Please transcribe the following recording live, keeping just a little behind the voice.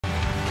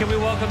Can we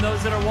welcome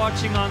those that are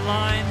watching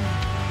online,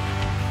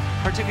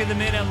 particularly the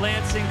men at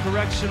Lansing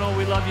Correctional?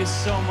 We love you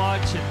so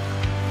much.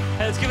 And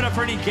hey, let's give it up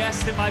for any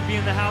guests that might be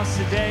in the house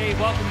today.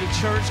 Welcome to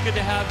church. Good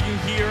to have you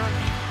here.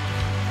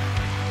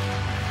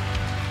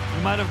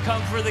 You might have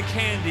come for the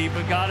candy,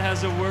 but God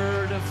has a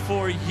word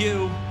for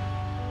you.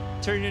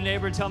 Turn to your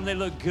neighbor and tell them they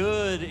look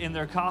good in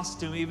their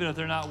costume, even if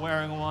they're not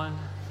wearing one.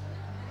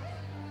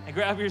 And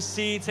grab your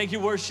seats. Thank you,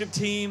 worship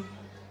team.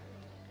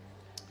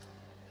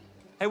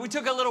 Hey, we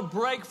took a little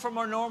break from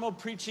our normal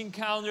preaching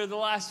calendar the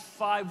last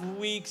 5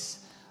 weeks.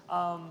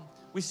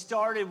 We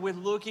started with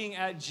looking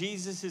at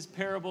Jesus'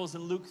 parables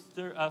in Luke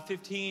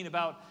 15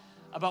 about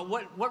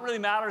what really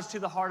matters to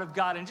the heart of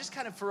God. And just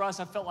kind of for us,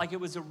 I felt like it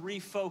was a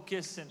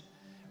refocus and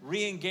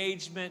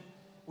re-engagement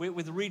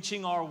with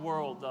reaching our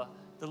world,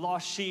 the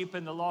lost sheep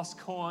and the lost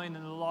coin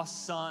and the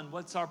lost son.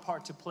 What's our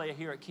part to play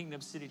here at Kingdom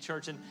City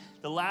Church? And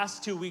the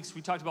last 2 weeks,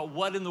 we talked about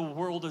what in the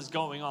world is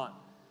going on.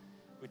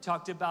 We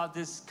talked about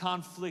this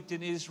conflict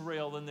in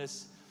Israel and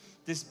this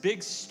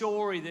big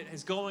story that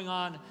is going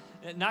on,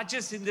 not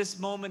just in this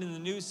moment in the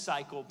news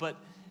cycle, but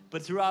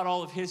throughout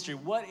all of history.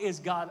 What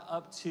is God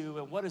up to,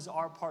 and what is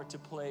our part to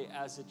play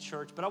as a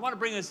church? But I want to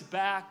bring us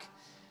back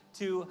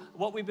to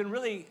what we've been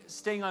really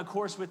staying on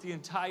course with the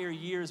entire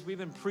years. We've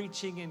been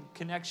preaching in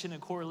connection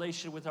and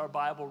correlation with our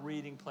Bible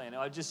reading plan.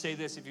 Now, I'll just say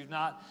this, if you've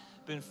not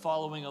been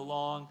following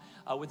along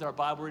with our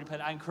Bible reading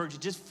plan, I encourage you,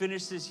 just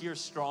finish this year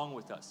strong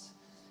with us.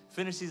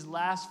 Finish these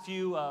last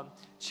few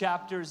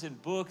chapters and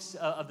books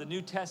of the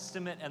New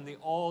Testament and the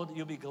Old.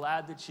 You'll be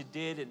glad that you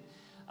did. And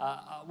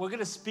we're going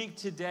to speak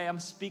today. I'm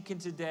speaking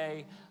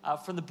today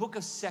from the book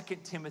of 2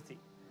 Timothy.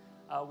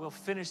 We'll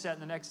finish that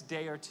in the next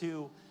day or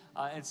two.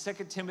 And 2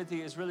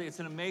 Timothy is really, it's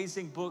an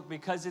amazing book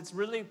because it's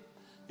really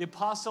the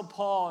Apostle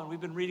Paul, and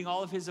we've been reading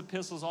all of his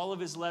epistles, all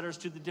of his letters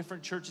to the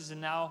different churches, and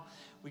now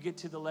we get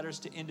to the letters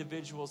to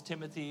individuals,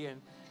 Timothy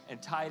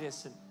and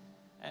Titus, and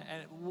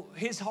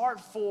his heart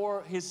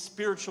for his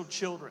spiritual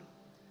children.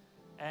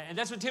 And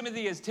that's what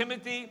Timothy is.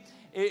 Timothy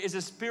is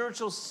a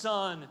spiritual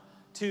son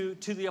to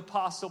the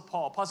Apostle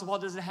Paul. Apostle Paul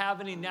doesn't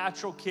have any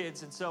natural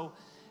kids, and so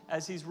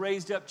as he's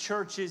raised up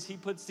churches, he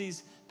puts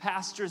these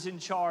pastors in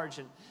charge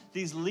and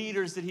these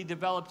leaders that he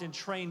developed and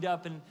trained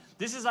up. And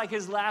this is like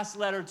his last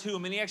letter to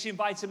him. And he actually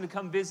invites him to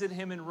come visit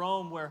him in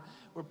Rome where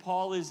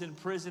Paul is in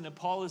prison. And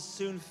Paul is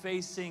soon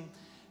facing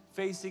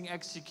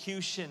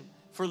execution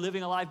for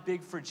living a life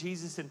big for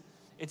Jesus. And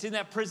it's in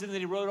that prison that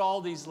he wrote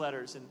all these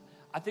letters. And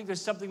I think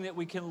there's something that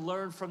we can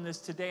learn from this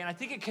today. And I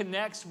think it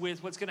connects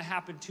with what's going to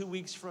happen 2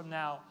 weeks from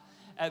now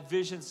at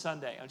Vision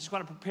Sunday. I just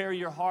want to prepare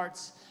your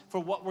hearts for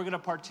what we're going to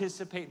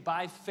participate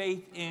by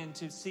faith in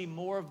to see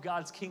more of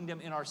God's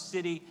kingdom in our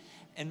city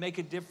and make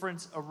a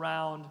difference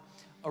around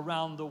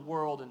the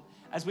world. And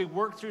as we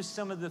work through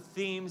some of the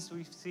themes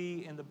we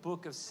see in the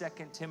book of 2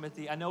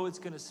 Timothy, I know it's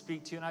going to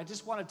speak to you. And I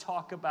just want to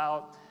talk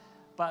about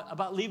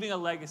leaving a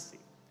legacy.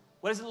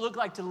 What does it look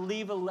like to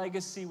leave a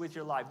legacy with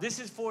your life? This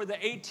is for the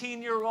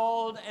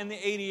 18-year-old and the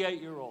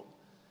 88-year-old.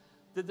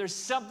 That there's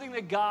something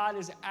that God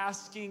is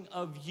asking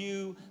of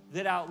you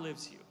that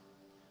outlives you.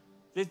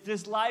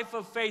 This life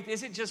of faith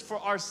isn't just for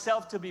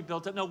ourselves to be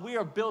built up. No, we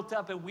are built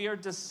up and we are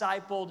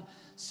discipled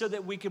so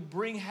that we could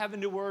bring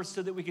heaven to earth,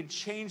 so that we could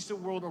change the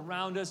world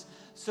around us,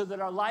 so that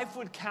our life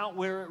would count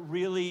where it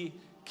really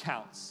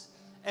counts.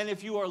 And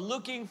if you are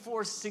looking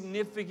for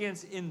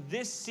significance in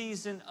this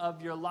season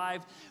of your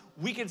life,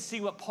 we can see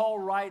what Paul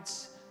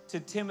writes to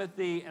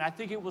Timothy, and I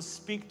think it will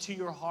speak to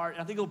your heart.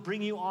 And I think it'll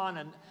bring you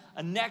on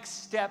a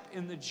next step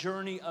in the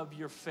journey of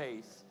your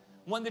faith,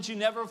 one that you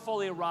never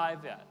fully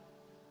arrive at,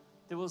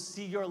 that will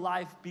see your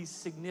life be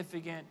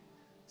significant,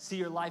 see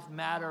your life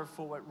matter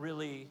for what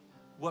really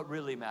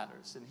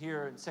matters. And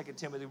here in 2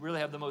 Timothy, we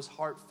really have the most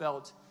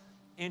heartfelt,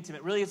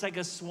 intimate, really it's like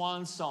a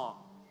swan song.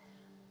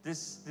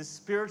 This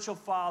spiritual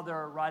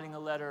father writing a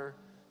letter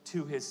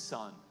to his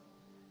son.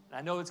 And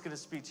I know it's going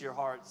to speak to your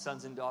heart,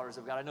 sons and daughters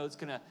of God. I know it's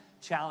going to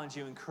challenge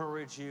you,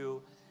 encourage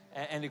you,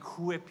 and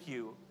equip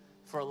you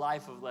for a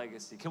life of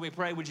legacy. Can we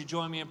pray? Would you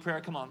join me in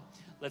prayer? Come on,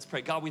 let's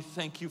pray. God, we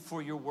thank you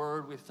for your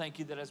word. We thank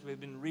you that as we've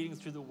been reading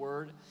through the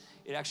word,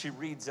 it actually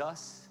reads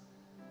us.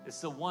 It's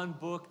the one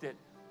book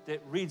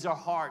that reads our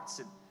hearts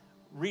and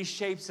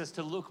reshapes us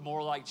to look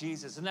more like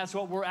Jesus. And that's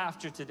what we're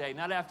after today,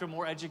 not after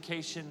more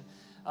education,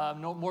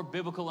 no more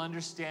biblical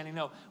understanding.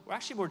 No, we're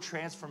actually more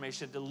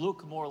transformation to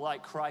look more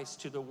like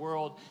Christ to the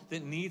world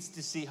that needs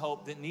to see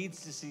hope, that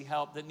needs to see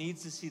help, that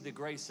needs to see the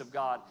grace of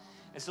God.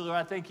 And so, Lord,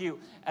 I thank you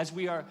as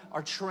we are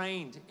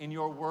trained in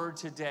your word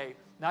today,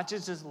 not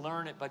just to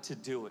learn it, but to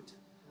do it.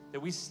 That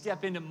we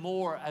step into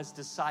more as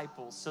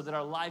disciples so that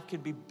our life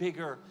can be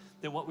bigger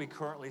than what we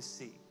currently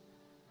see.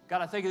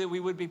 God, I thank you that we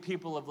would be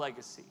people of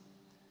legacy.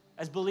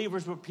 As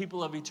believers, we're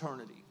people of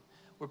eternity.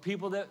 We're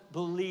people that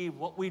believe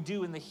what we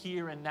do in the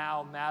here and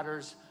now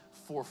matters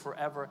for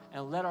forever.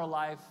 And let our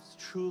lives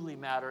truly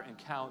matter and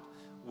count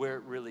where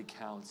it really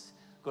counts.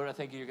 Lord, I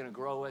thank you. You're going to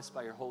grow us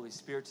by your Holy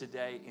Spirit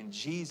today. In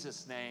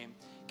Jesus' name.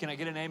 Can I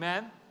get an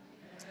amen?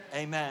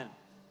 Amen.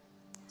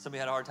 Somebody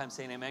had a hard time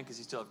saying amen because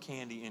you still have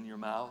candy in your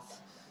mouth.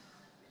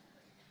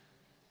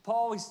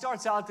 Paul, he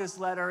starts out this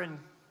letter and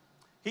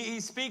he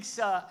speaks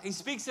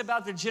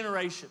about the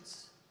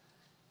generations.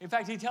 In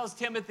fact, he tells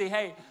Timothy,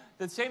 hey,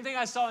 the same thing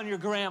I saw in your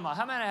grandma.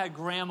 How many had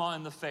grandma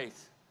in the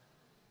faith?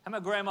 How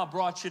many grandma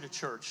brought you to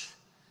church?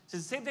 He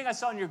says, the same thing I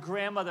saw in your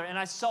grandmother and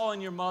I saw in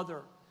your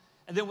mother.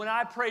 And then when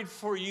I prayed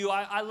for you,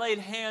 I laid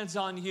hands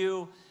on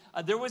you.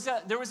 There was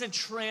a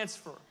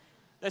transfer.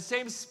 That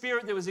same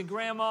spirit that was in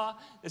grandma,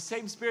 the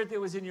same spirit that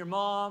was in your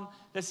mom,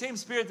 the same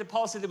spirit that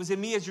Paul said that was in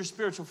me as your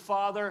spiritual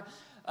father,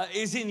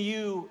 is in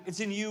you.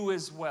 It's in you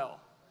as well.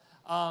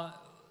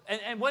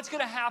 And what's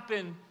going to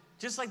happen,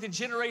 just like the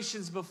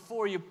generations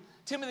before you,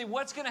 Timothy,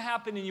 what's going to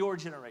happen in your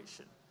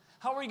generation?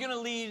 How are you going to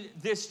lead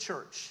this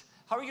church?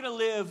 How are you going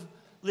to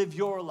live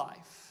your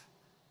life?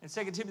 In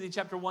 2 Timothy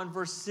chapter 1,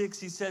 verse 6,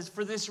 he says,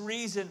 for this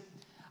reason,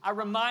 I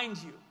remind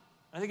you,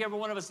 I think every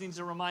one of us needs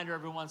a reminder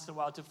every once in a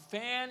while, to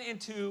fan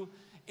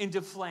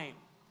into flame,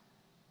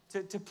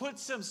 to put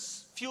some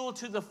fuel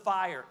to the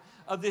fire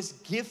of this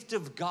gift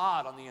of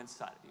God on the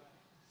inside of you.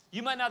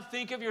 You might not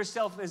think of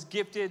yourself as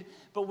gifted,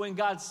 but when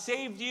God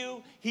saved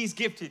you, he's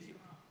gifted you.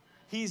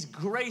 He's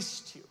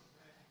graced you.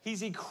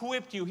 He's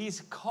equipped you. He's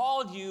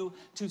called you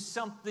to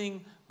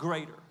something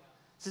greater.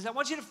 He says, I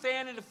want you to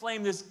fan into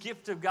flame this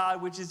gift of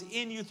God, which is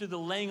in you through the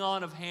laying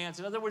on of hands.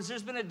 In other words,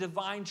 there's been a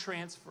divine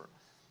transfer,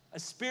 a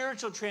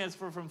spiritual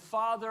transfer from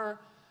father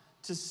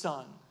to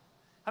son.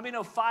 How many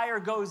know fire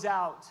goes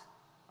out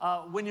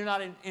when you're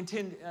not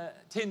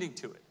tending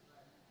to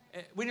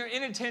it? When you're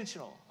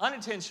unintentional.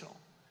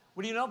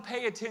 When you don't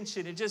pay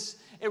attention,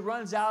 it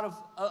runs out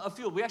of a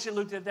fuel. We actually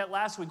looked at that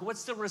last week.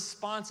 What's the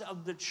response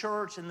of the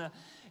church in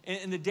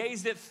the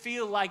days that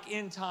feel like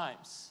end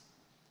times?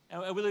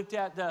 And we looked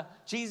at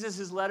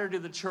Jesus' letter to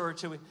the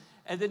church,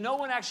 and that no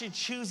one actually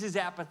chooses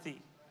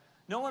apathy.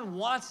 No one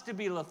wants to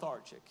be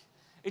lethargic.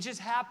 It just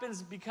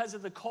happens because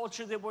of the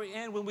culture that we're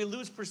in. When we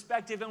lose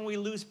perspective and we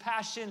lose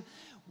passion,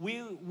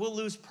 we will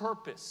lose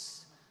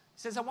purpose.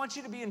 He says, I want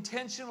you to be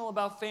intentional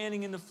about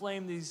fanning in the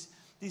flame these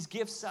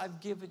gifts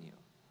I've given you.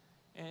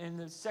 And in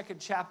the second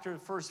chapter, the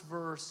first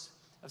verse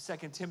of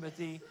 2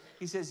 Timothy,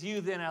 he says,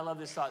 you then, I love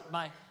this thought,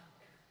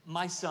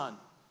 my son.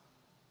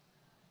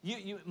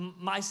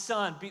 My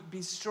son,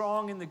 be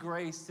strong in the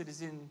grace that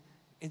is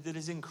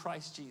in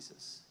Christ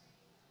Jesus.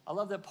 I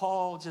love that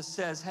Paul just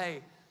says,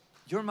 hey,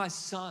 you're my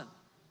son.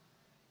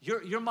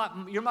 You're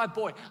my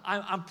boy.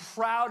 I'm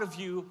proud of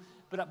you,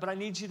 but I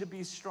need you to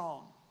be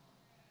strong.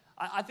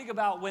 I think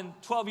about when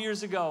 12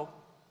 years ago,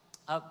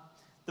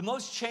 the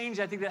most change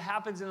I think that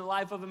happens in the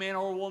life of a man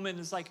or a woman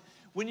is like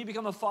when you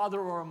become a father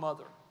or a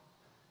mother.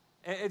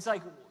 It's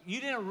like you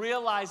didn't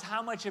realize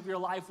how much of your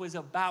life was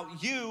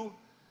about you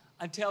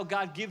until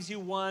God gives you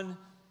one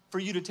for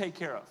you to take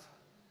care of.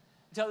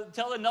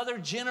 Until another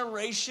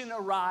generation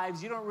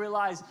arrives, you don't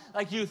realize,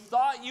 like you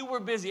thought you were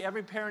busy.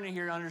 Every parent in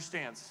here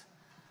understands.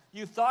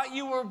 You thought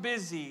you were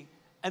busy,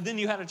 and then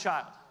you had a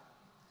child.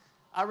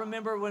 I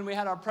remember when we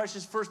had our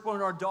precious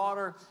firstborn, our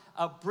daughter,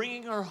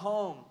 bringing her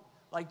home,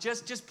 like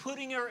just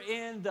putting her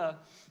in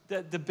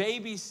the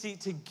baby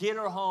seat to get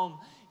her home.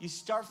 You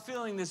start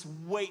feeling this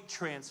weight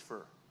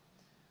transfer.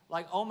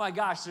 Like, oh my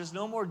gosh, there's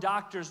no more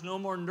doctors, no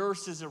more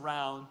nurses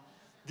around.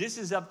 This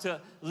is up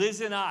to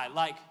Liz and I,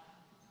 like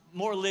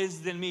more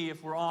Liz than me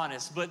if we're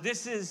honest. But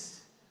this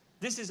is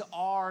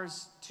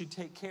ours to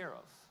take care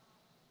of.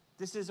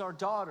 This is our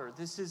daughter.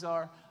 This is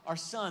our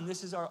son.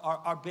 This is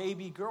our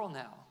baby girl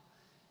now.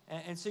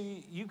 And so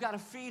you've got to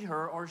feed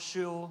her or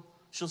she'll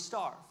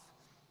starve.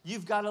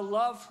 You've got to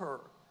love her.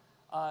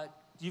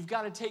 You've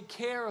got to take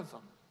care of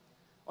them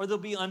or they'll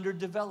be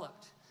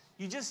underdeveloped.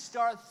 You just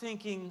start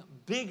thinking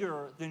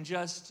bigger than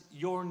just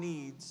your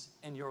needs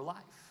and your life.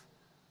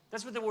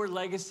 That's what the word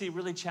legacy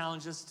really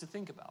challenges us to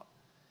think about.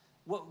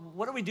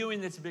 What are we doing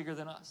that's bigger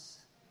than us?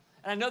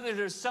 And I know that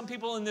there's some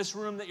people in this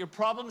room that your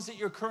problems that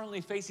you're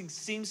currently facing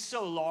seem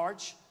so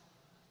large.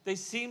 They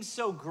seem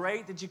so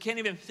great that you can't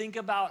even think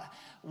about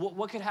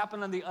what could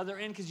happen on the other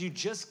end because you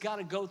just got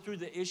to go through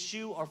the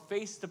issue or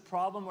face the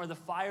problem or the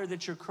fire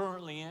that you're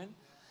currently in.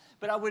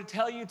 But I would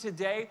tell you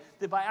today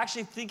that by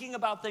actually thinking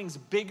about things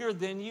bigger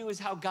than you is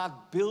how God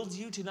builds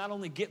you to not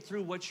only get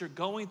through what you're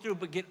going through,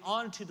 but get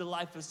onto the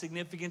life of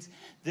significance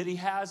that he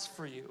has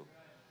for you.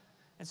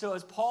 And so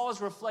as Paul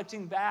is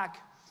reflecting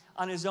back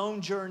on his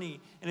own journey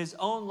and his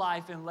own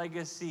life and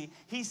legacy,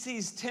 he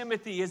sees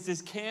Timothy as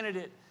this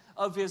candidate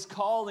of his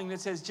calling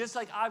that says, just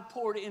like I've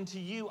poured into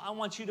you, I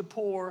want you to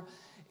pour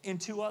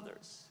into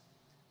others.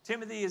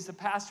 Timothy is the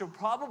pastor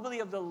probably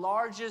of the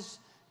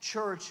largest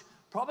church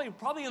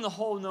probably in the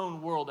whole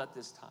known world at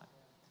this time.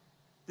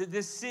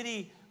 This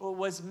city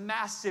was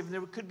massive.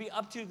 There could be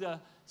up to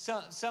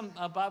some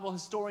Bible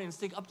historians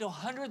think up to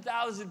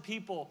 100,000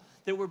 people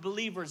that were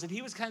believers. And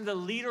he was kind of the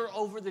leader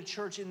over the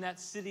church in that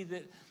city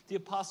that the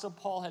Apostle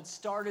Paul had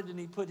started, and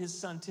he put his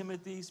son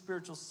Timothy,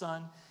 spiritual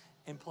son,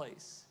 in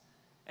place.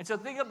 And so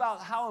think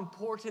about how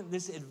important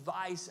this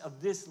advice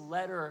of this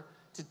letter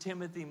to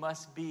Timothy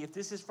must be. If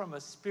this is from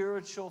a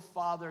spiritual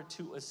father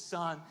to a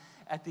son,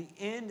 at the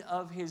end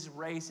of his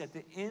race, at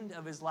the end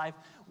of his life,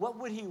 what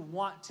would he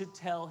want to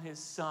tell his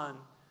son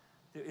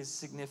that is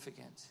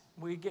significant.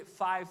 We get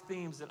 5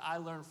 themes that I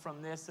learned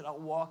from this that I'll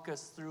walk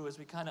us through as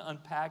we kind of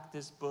unpack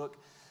this book.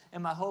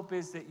 And my hope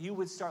is that you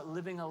would start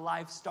living a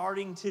life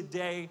starting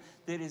today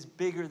that is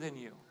bigger than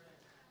you.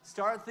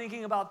 Start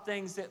thinking about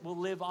things that will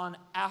live on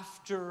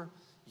after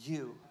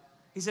you.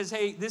 He says,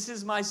 hey, this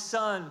is my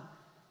son.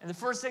 And the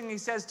first thing he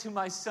says to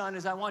my son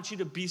is, I want you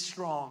to be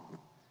strong.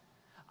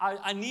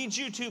 I need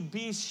you to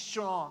be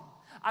strong.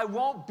 I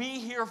won't be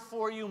here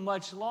for you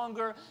much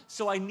longer,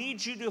 so I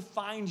need you to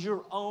find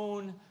your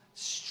own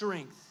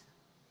strength.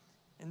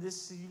 And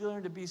this, you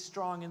learn to be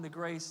strong in the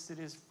grace that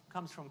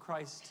comes from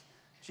Christ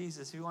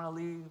Jesus. If you want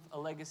to leave a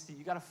legacy,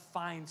 you got to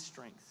find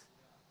strength.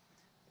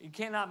 You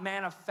cannot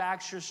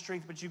manufacture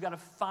strength, but you got to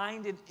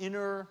find an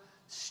inner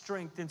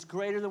strength that's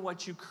greater than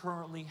what you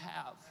currently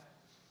have.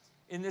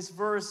 In this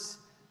verse,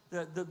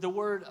 the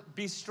word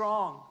be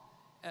strong,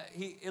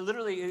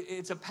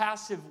 it's a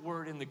passive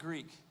word in the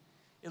Greek.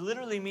 It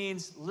literally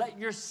means let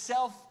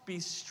yourself be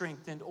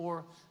strengthened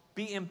or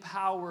be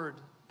empowered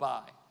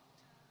by.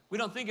 We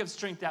don't think of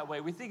strength that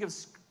way. We think of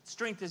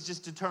strength as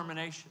just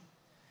determination.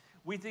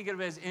 We think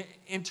of it as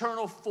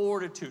internal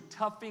fortitude,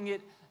 toughing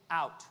it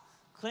out,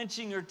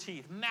 clenching your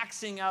teeth,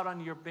 maxing out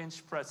on your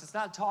bench press. It's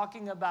not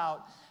talking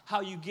about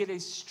how you get a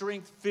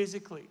strength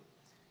physically.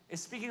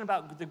 It's speaking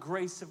about the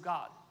grace of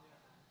God.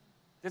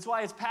 That's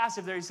why it's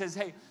passive there. He says,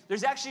 hey,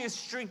 there's actually a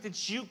strength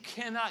that you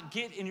cannot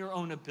get in your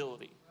own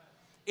ability.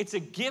 It's a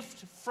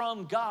gift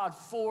from God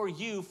for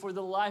you, for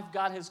the life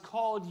God has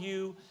called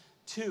you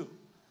to.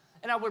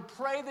 And I would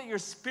pray that your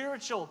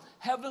spiritual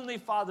Heavenly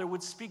Father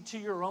would speak to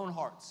your own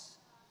hearts.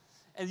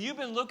 And you've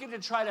been looking to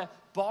try to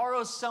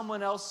borrow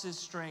someone else's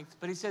strength.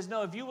 But he says,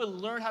 no, if you would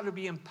learn how to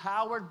be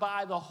empowered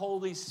by the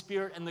Holy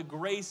Spirit and the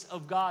grace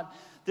of God,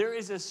 there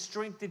is a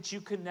strength that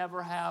you could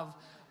never have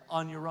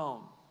on your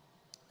own.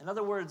 In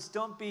other words,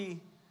 don't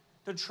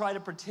try to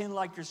pretend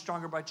like you're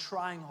stronger by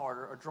trying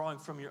harder or drawing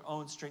from your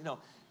own strength. No,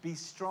 be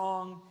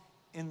strong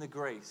in the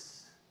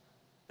grace.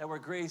 That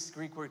word grace,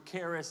 Greek word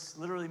charis,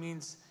 literally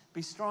means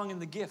be strong in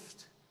the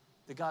gift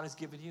that God has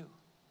given you.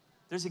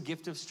 There's a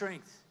gift of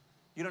strength.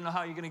 You don't know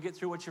how you're going to get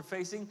through what you're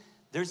facing.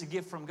 There's a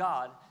gift from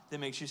God that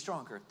makes you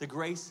stronger. The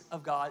grace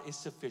of God is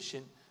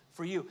sufficient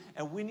for you.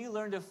 And when you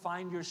learn to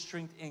find your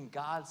strength in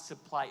God's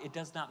supply, it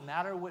does not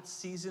matter what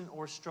season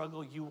or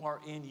struggle you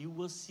are in, you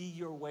will see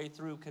your way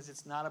through because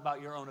it's not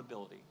about your own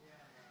ability.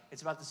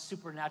 It's about the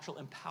supernatural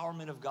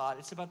empowerment of God.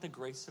 It's about the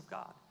grace of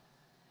God.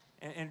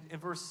 And in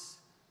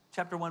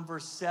chapter 1,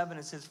 verse 7,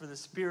 it says, for the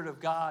Spirit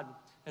of God,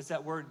 as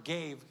that word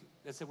gave,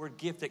 that's that word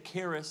gift, that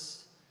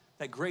charis,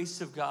 that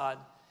grace of God,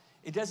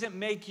 it doesn't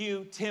make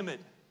you timid.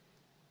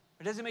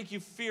 It doesn't make you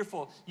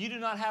fearful. You do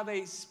not have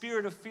a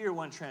spirit of fear,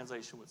 one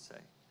translation would say.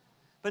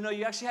 But no,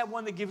 you actually have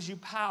one that gives you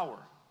power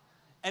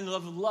and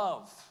of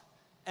love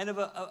and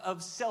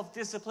of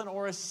self-discipline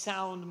or a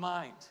sound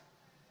mind.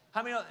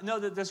 How many know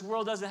that this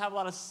world doesn't have a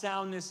lot of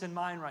soundness in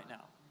mind right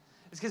now?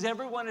 It's because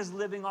everyone is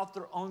living off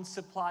their own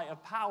supply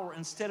of power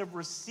instead of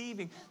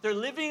receiving. They're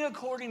living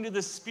according to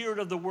the spirit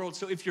of the world.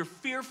 So if you're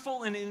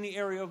fearful in any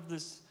area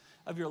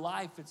of your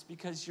life, it's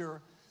because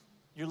you're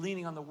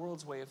leaning on the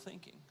world's way of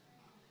thinking.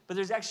 But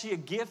there's actually a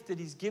gift that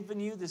he's given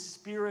you, the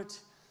Spirit,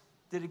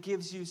 that it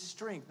gives you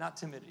strength, not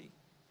timidity.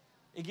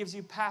 It gives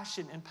you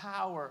passion and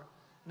power,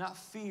 not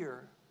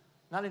fear,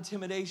 not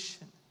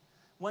intimidation.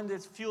 One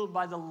that's fueled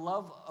by the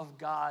love of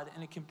God,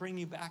 and it can bring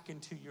you back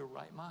into your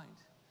right mind.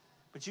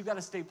 But you've got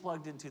to stay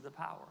plugged into the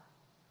power.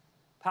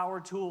 Power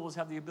tools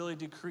have the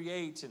ability to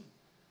create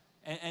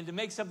and to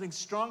make something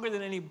stronger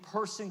than any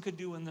person could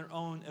do in their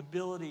own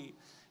ability.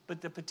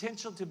 But the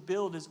potential to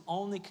build is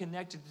only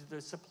connected to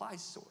the supply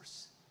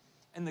source.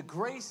 And the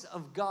grace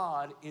of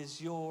God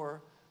is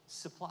your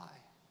supply.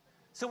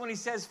 So when he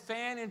says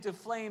fan into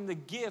flame the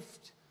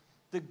gift,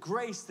 the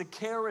grace, the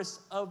charis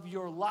of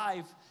your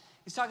life,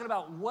 he's talking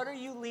about what are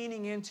you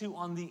leaning into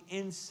on the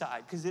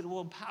inside? Because it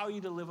will empower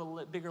you to live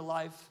a bigger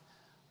life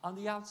on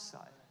the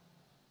outside.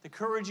 The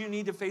courage you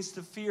need to face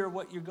the fear of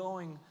what you're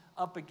going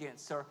up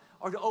against or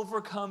to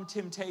overcome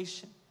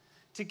temptation.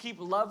 To keep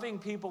loving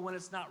people when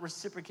it's not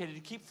reciprocated.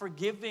 To keep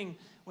forgiving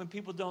when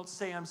people don't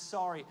say, I'm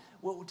sorry.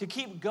 Well, to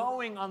keep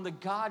going on the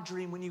God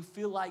dream when you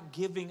feel like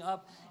giving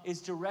up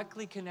is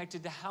directly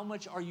connected to how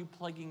much are you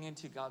plugging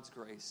into God's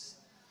grace.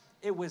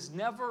 It was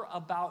never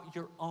about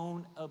your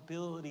own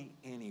ability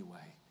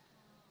anyway.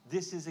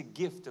 This is a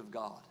gift of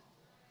God.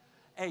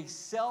 A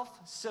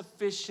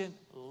self-sufficient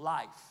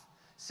life.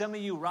 Some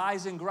of you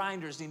rise and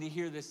grinders need to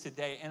hear this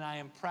today, and I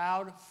am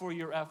proud for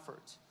your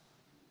effort.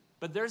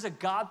 But there's a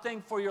God thing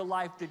for your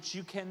life that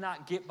you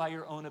cannot get by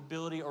your own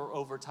ability or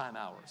overtime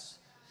hours.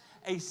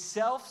 A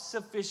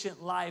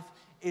self-sufficient life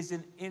is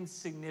an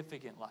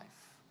insignificant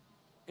life.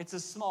 It's a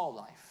small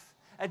life.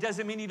 It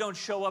doesn't mean you don't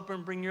show up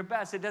and bring your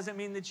best. It doesn't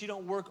mean that you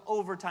don't work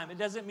overtime. It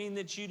doesn't mean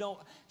that you don't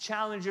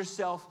challenge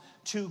yourself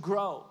to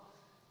grow.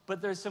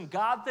 But there's some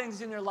God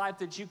things in your life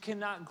that you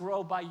cannot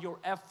grow by your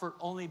effort,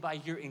 only by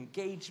your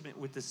engagement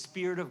with the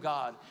Spirit of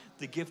God,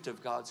 the gift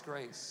of God's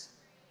grace.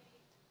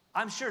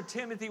 I'm sure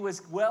Timothy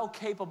was well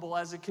capable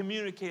as a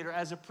communicator,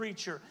 as a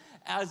preacher,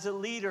 as a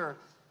leader.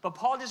 But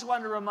Paul just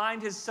wanted to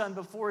remind his son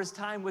before his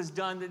time was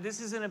done that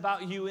this isn't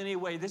about you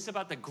anyway. This is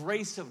about the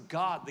grace of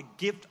God, the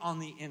gift on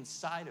the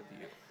inside of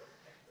you.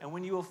 And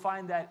when you will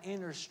find that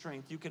inner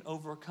strength, you can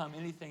overcome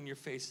anything you're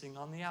facing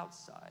on the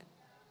outside.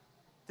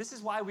 This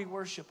is why we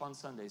worship on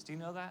Sundays. Do you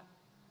know that?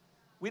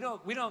 We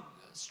don't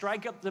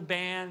strike up the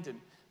band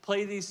and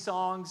play these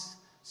songs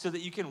so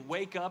that you can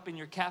wake up and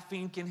your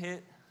caffeine can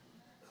hit.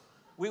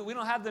 We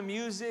don't have the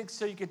music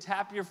so you can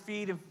tap your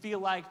feet and feel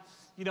like,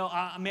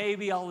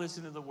 maybe I'll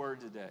listen to the word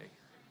today.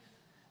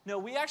 No,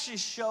 we actually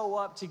show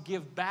up to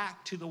give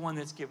back to the one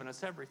that's given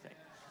us everything.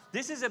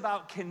 This is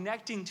about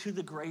connecting to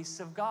the grace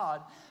of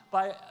God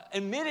by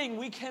admitting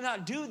we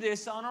cannot do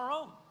this on our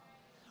own.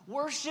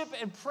 Worship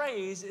and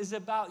praise is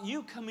about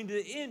you coming to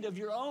the end of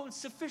your own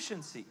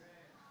sufficiency.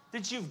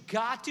 That you've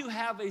got to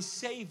have a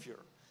Savior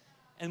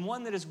and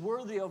one that is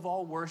worthy of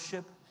all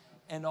worship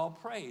and all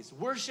praise.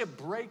 Worship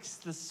breaks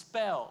the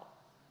spell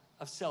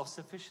of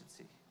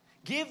self-sufficiency.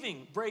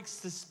 Giving breaks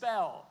the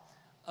spell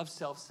of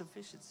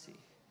self-sufficiency.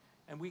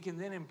 And we can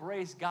then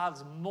embrace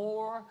God's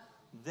more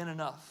than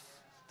enough,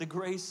 the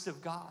grace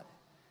of God,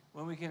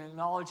 when we can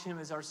acknowledge him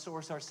as our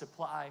source, our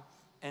supply,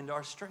 and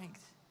our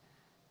strength.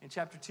 In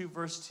chapter 2,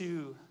 verse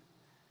 2,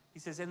 he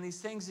says, and these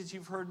things that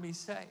you've heard me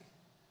say,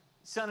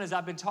 son, as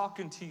I've been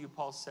talking to you,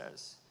 Paul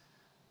says,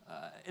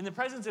 in the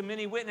presence of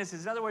many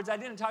witnesses. In other words, I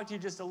didn't talk to you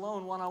just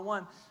alone,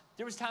 one-on-one.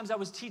 There was times I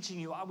was teaching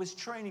you, I was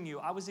training you,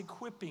 I was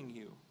equipping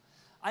you.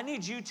 I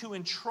need you to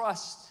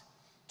entrust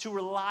to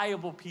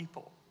reliable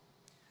people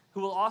who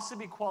will also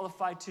be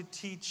qualified to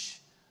teach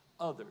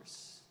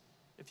others.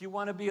 If you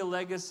want to be a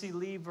legacy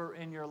leaver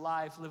in your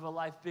life, live a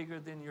life bigger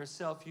than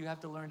yourself, you have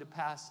to learn to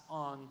pass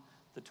on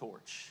the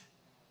torch.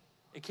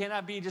 It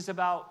cannot be just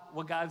about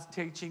what God's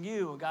teaching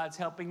you and God's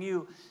helping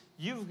you.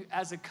 You,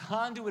 as a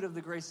conduit of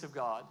the grace of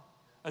God,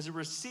 as a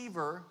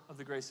receiver of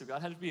the grace of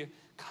God, have to be a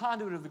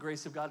conduit of the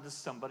grace of God to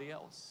somebody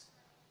else.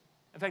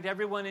 In fact,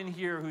 everyone in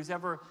here who's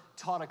ever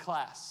taught a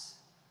class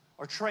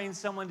or trained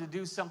someone to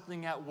do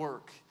something at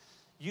work,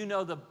 you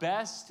know the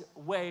best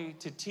way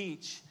to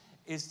teach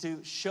is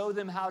to show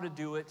them how to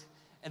do it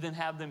and then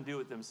have them do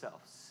it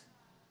themselves.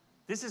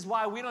 This is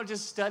why we don't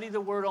just study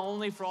the word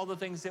only for all the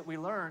things that we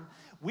learn.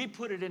 We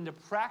put it into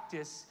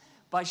practice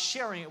by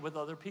sharing it with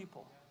other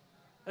people.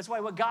 That's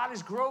why what God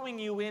is growing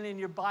you in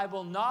your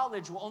Bible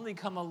knowledge will only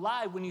come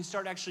alive when you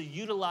start actually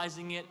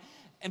utilizing it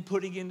and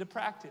putting it into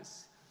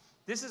practice.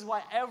 This is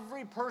why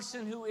every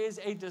person who is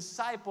a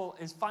disciple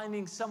is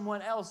finding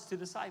someone else to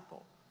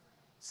disciple,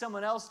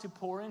 someone else to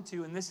pour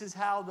into. And this is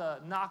how the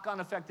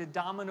knock-on effect, the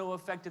domino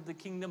effect of the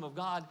kingdom of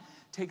God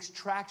takes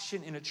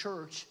traction in a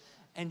church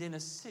and in a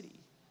city.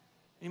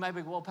 And you might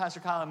be, well, Pastor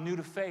Kyle, I'm new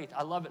to faith.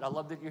 I love it. I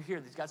love that you're here.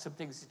 There's got some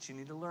things that you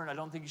need to learn. I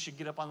don't think you should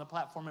get up on the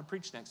platform and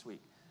preach next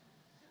week.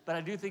 But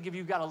I do think if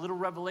you've got a little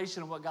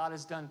revelation of what God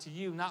has done to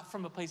you, not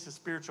from a place of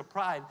spiritual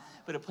pride,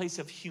 but a place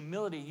of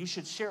humility, you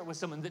should share it with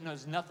someone that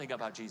knows nothing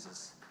about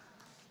Jesus.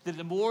 That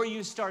the more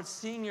you start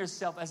seeing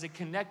yourself as a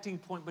connecting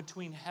point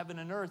between heaven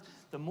and earth,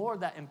 the more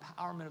that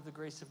empowerment of the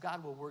grace of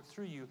God will work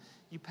through you.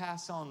 You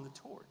pass on the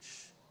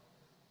torch.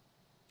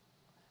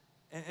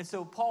 And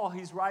so Paul,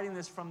 he's writing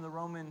this from the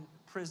Roman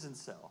prison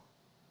cell,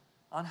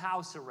 on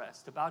house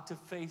arrest, about to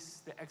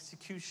face the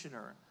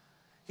executioner.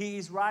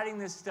 He's writing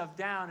this stuff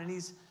down, and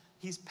he's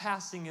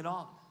passing it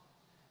on.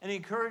 And he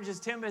encourages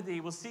Timothy.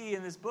 We'll see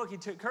in this book,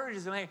 he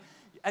encourages him, hey,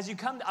 as you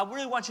come, I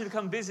really want you to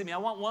come visit me. I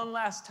want one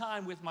last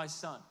time with my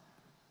son.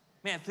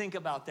 Man, think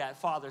about that,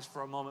 fathers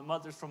for a moment,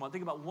 mothers for a moment.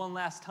 Think about one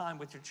last time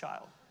with your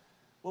child.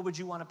 What would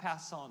you want to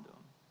pass on to him?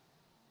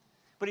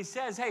 But he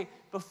says, hey,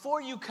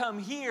 before you come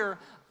here,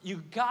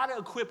 you got to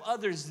equip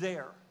others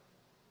there.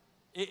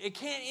 It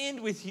can't end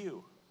with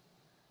you.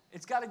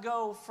 It's got to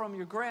go from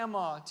your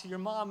grandma to your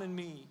mom and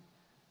me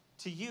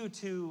to you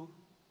to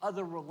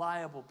other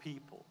reliable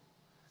people.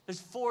 There's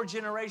 4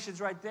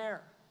 generations right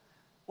there.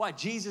 Why?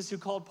 Jesus who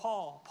called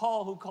Paul,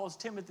 Paul who calls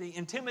Timothy,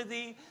 and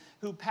Timothy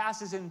who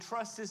passes and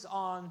trusts this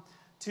on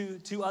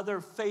to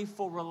other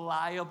faithful,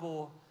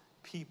 reliable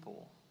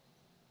people.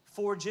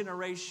 4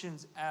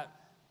 generations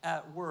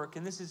at work.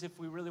 And this is if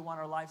we really want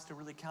our lives to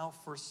really count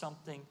for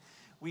something.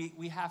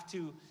 We have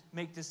to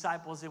make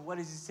disciples. And what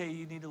does he say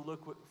you need to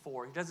look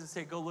for? He doesn't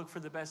say go look for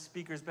the best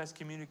speakers, best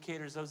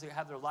communicators, those that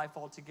have their life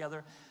all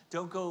together.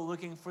 Don't go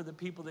looking for the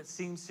people that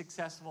seem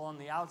successful on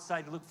the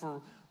outside. Look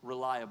for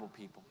reliable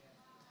people.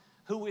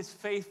 Who is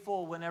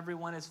faithful when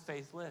everyone is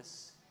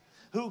faithless?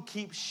 Who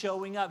keeps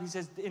showing up? He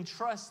says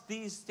entrust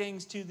these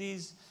things to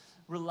these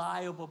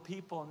reliable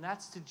people. And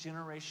that's the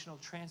generational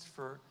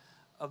transfer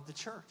of the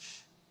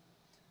church.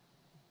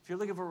 If you're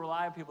looking for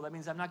reliable people, that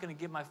means I'm not going to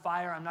give my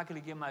fire, I'm not going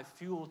to give my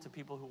fuel to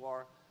people who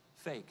are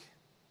fake.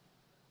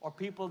 Or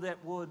people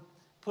that would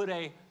put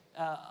a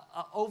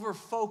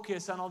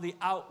over-focus on all the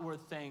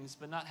outward things,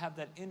 but not have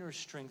that inner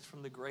strength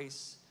from the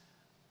grace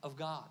of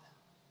God.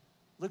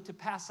 Look to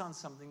pass on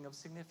something of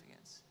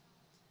significance.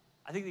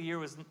 I think it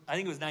was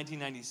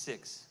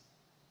 1996.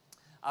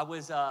 I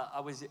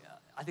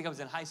think I was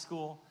in high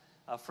school,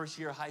 first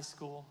year of high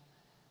school.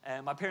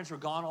 And my parents were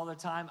gone all the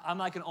time. I'm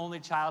like an only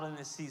child in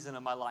this season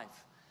of my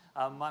life.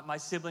 My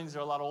siblings are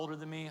a lot older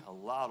than me,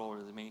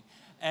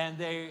 and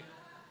they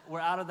were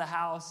out of the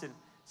house. And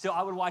so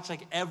I would watch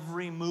like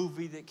every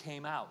movie that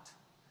came out,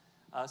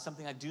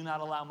 something I do not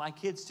allow my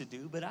kids to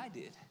do, but I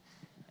did.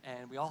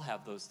 And we all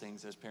have those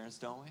things as parents,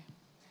 don't we?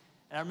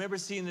 And I remember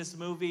seeing this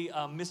movie,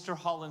 Mr.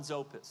 Holland's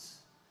Opus.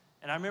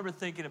 And I remember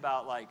thinking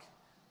about like,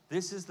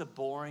 this is the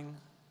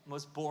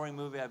most boring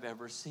movie I've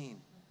ever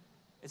seen.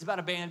 It's about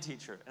a band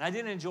teacher. And I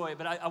didn't enjoy it,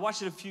 but I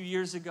watched it a few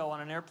years ago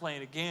on an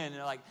airplane again.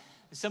 And like,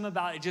 something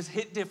about it just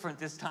hit different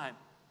this time.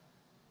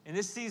 In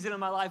this season of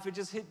my life, it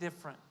just hit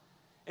different.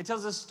 It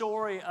tells a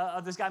story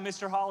of this guy,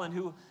 Mr. Holland,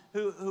 who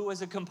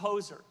was a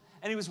composer.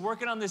 And he was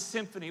working on this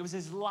symphony. It was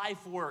his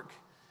life work.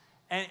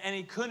 And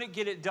he couldn't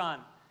get it done.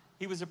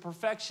 He was a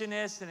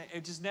perfectionist, and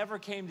it just never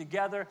came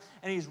together.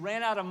 And he's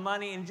ran out of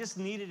money and just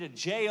needed a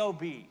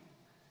job.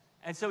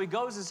 And so he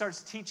goes and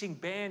starts teaching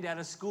band at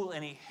a school,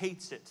 and he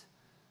hates it.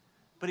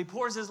 But he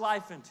pours his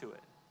life into it.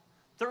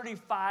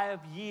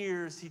 35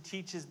 years he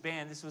teaches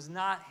band. This was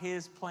not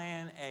his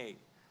plan A.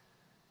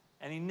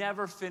 And he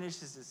never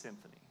finishes the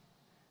symphony.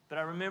 But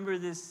I remember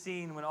this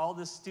scene when all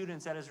the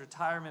students at his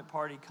retirement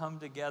party come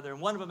together. And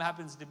one of them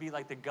happens to be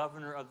like the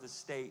governor of the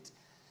state.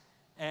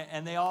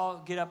 And they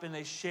all get up and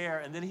they share.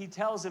 And then he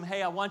tells him,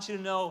 hey, I want you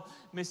to know,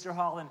 Mr.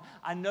 Holland,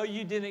 I know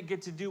you didn't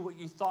get to do what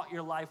you thought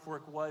your life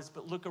work was,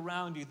 but look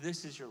around you.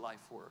 This is your life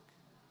work.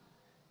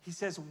 He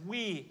says,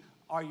 we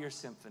are your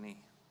symphony.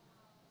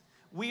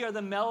 We are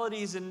the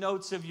melodies and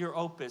notes of your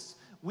opus.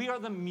 We are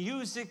the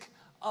music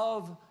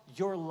of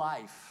your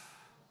life.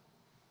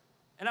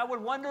 And I would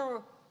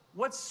wonder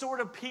what sort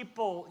of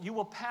people you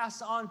will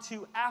pass on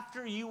to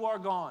after you are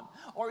gone,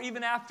 or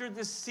even after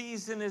this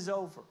season is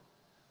over.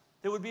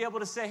 That would be able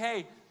to say,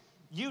 hey,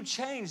 you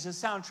changed the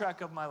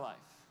soundtrack of my life.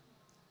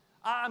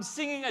 I'm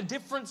singing a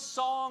different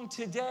song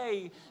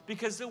today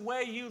because the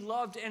way you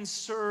loved and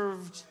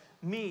served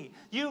me.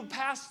 You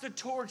passed the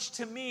torch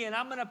to me, and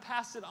I'm going to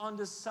pass it on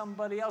to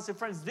somebody else. And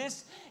friends,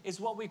 this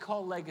is what we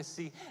call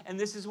legacy, and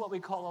this is what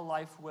we call a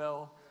life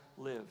well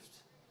lived.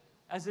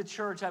 As a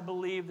church, I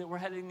believe that we're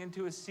heading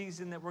into a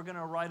season that we're going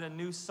to write a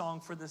new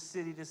song for the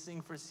city to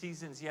sing for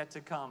seasons yet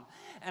to come.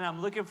 And I'm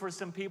looking for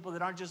some people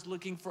that aren't just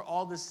looking for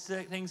all the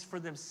things for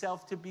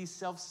themselves to be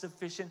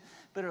self-sufficient,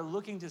 but are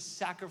looking to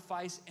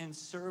sacrifice and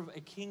serve a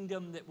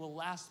kingdom that will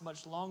last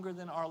much longer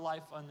than our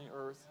life on the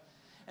earth.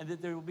 And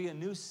that there will be a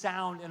new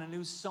sound and a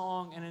new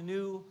song and a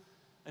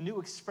new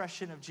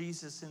expression of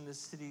Jesus in this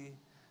city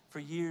for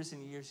years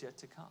and years yet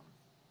to come.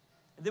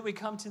 And then we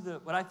come to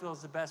what I feel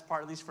is the best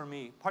part, at least for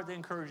me, part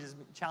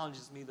that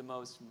challenges me the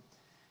most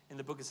in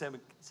the book of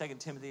 2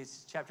 Timothy,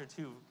 chapter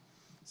 2,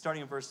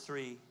 starting in verse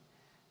 3.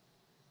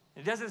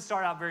 It doesn't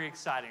start out very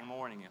exciting, I'm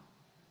warning you.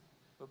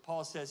 But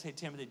Paul says, hey,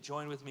 Timothy,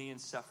 join with me in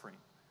suffering.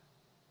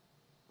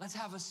 Let's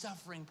have a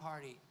suffering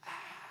party.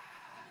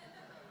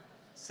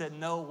 Said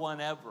no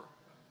one ever.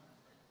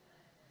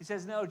 He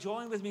says, no,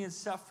 join with me in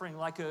suffering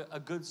like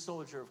a good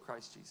soldier of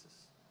Christ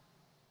Jesus.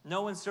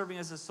 No one serving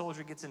as a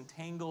soldier gets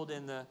entangled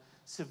in the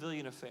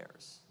civilian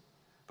affairs,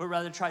 but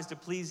rather tries to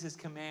please his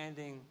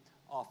commanding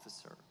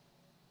officer.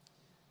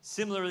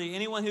 Similarly,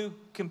 anyone who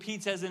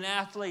competes as an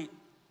athlete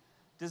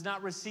does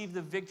not receive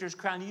the victor's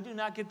crown. You do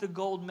not get the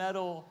gold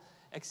medal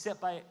except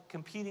by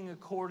competing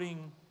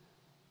according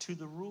to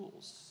the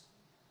rules.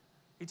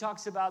 He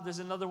talks about, there's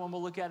another one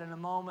we'll look at in a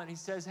moment. He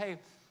says, hey,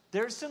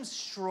 there's some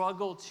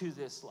struggle to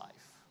this life.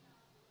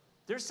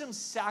 There's some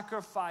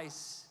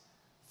sacrifice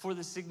for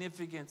the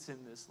significance in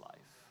this life.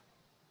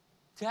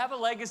 To have a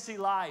legacy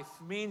life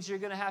means you're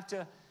going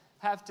to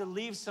have to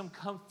leave some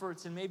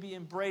comforts and maybe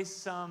embrace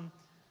some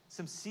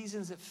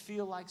seasons that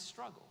feel like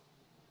struggle.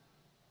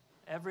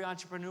 Every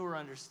entrepreneur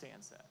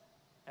understands that.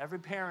 Every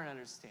parent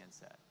understands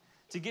that.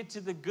 To get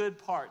to the good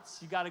parts,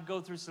 you got to go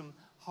through some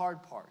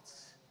hard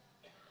parts.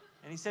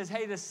 And he says,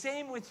 hey, the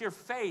same with your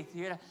faith.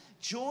 You got to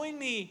join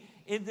me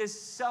in this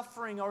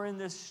suffering or in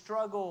this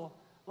struggle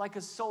like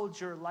a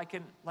soldier, like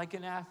an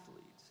athlete.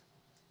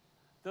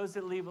 Those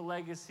that leave a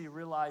legacy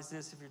realize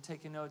this, if you're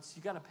taking notes,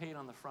 you got to pay it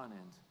on the front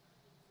end.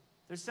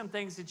 There's some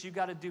things that you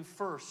got to do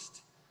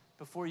first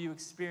before you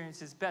experience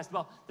his best.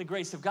 Well, the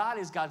grace of God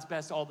is God's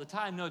best all the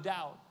time, no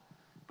doubt.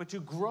 But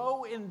to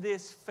grow in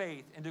this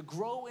faith and to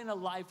grow in a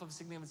life of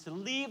significance, to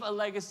leave a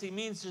legacy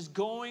means there's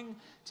going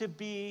to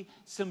be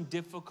some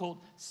difficult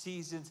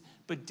seasons.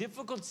 But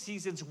difficult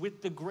seasons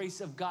with the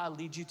grace of God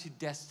lead you to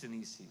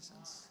destiny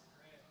seasons.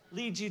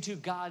 Lead you to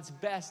God's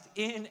best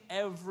in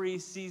every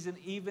season,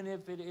 even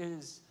if it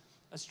is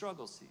a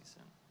struggle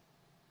season.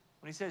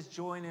 When he says,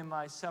 join in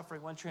my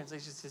suffering, one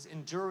translation says,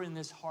 endure in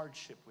this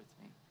hardship with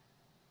me.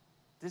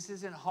 This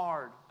isn't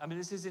hard. I mean,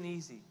 this isn't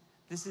easy.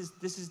 This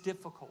is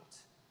difficult.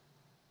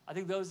 I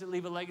think those that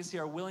leave a legacy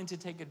are willing to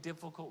take a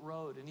difficult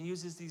road. And he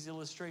uses these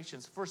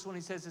illustrations. First one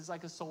he says is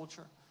like a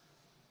soldier.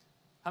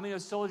 How many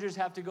of soldiers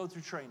have to go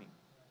through training?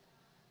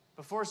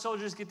 Before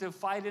soldiers get to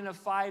fight in a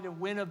fight and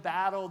win a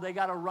battle, they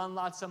got to run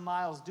lots of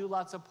miles, do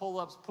lots of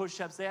pull-ups,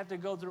 push-ups. They have to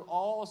go through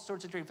all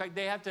sorts of training. In fact,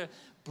 they have to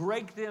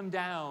break them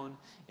down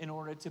in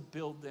order to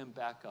build them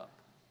back up.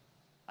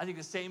 I think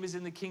the same is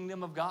in the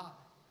kingdom of God.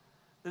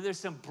 That there's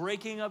some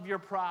breaking of your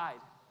pride.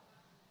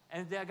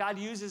 And that God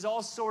uses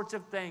all sorts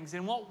of things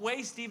and won't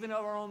waste even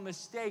of our own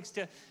mistakes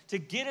to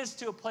get us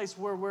to a place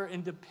where we're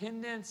in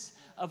dependence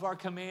of our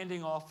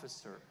commanding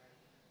officer.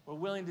 We're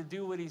willing to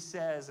do what he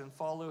says and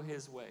follow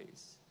his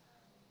ways.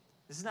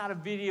 This is not a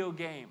video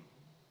game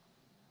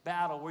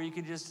battle where you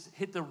can just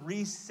hit the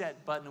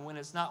reset button when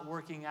it's not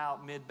working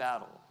out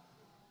mid-battle.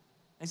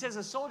 And he says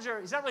a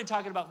soldier, he's not really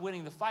talking about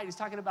winning the fight. He's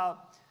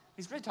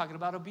really talking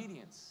about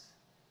obedience.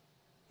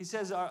 He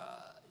says,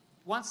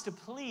 wants to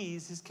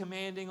please his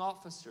commanding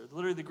officer.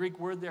 Literally, the Greek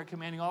word there,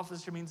 commanding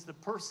officer, means the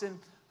person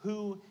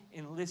who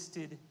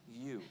enlisted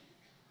you.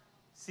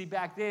 See,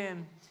 back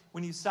then,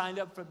 when you signed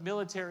up for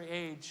military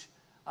age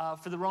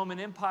for the Roman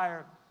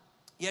Empire,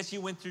 yes,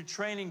 you went through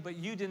training, but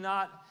you did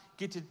not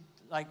get to,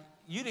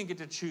 you didn't get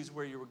to choose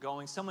where you were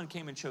going. Someone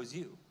came and chose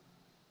you.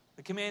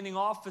 The commanding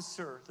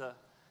officer, the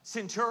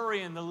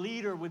centurion, the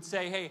leader would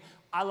say, hey,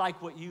 I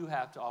like what you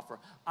have to offer.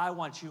 I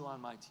want you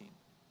on my team.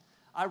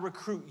 I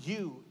recruit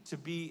you to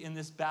be in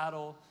this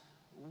battle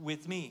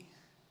with me.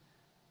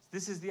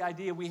 This is the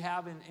idea we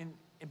have in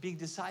being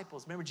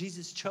disciples. Remember,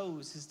 Jesus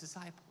chose his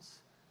disciples.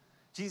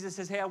 Jesus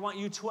says, hey, I want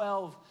you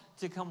 12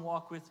 to come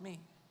walk with me.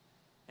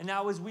 And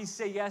now as we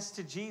say yes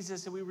to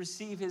Jesus and we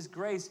receive his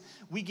grace,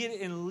 we get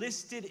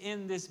enlisted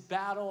in this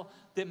battle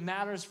that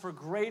matters for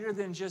greater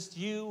than just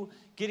you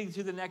getting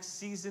through the next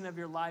season of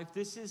your life.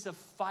 This is a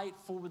fight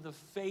for the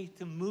faith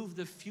to move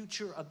the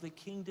future of the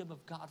kingdom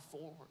of God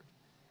forward.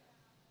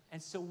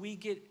 And so we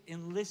get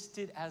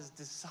enlisted as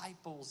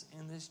disciples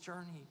in this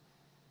journey.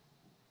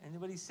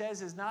 And what he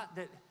says is not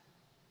that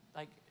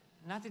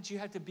you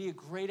have to be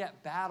great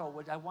at battle.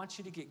 What I want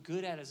you to get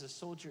good at as a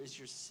soldier is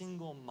your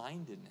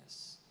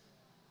single-mindedness,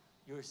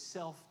 your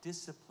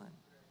self-discipline,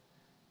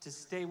 to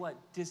stay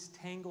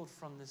distangled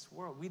from this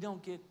world. We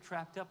don't get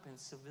trapped up in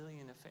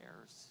civilian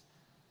affairs.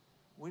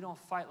 We don't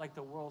fight like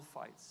the world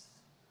fights.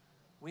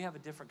 We have a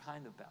different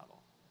kind of battle.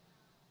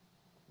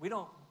 We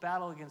don't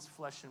battle against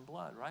flesh and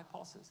blood, right?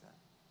 Paul says that.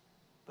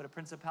 But of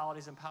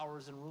principalities and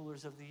powers and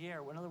rulers of the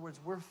air. In other words,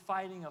 we're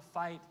fighting a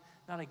fight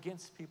not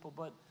against people,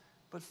 but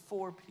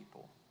for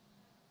people.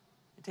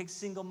 It takes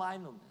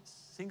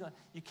single-mindedness.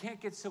 You can't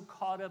get so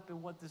caught up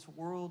in what this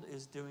world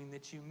is doing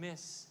that you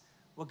miss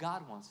what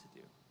God wants to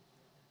do.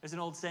 There's an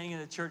old saying in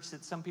the church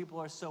that some people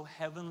are so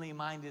heavenly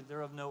minded,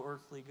 they're of no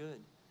earthly good.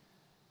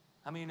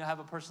 I mean, you have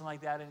a person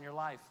like that in your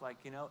life.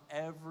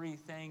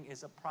 Everything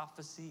is a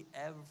prophecy.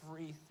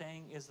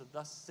 Everything is a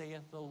thus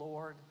saith the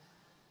Lord.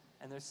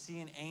 And they're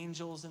seeing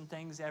angels and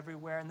things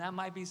everywhere. And that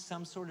might be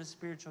some sort of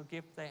spiritual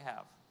gift they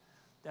have.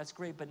 That's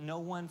great, but no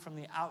one from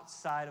the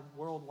outside of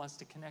the world wants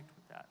to connect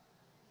with that.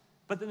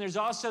 But then there's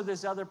also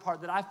this other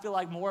part that I feel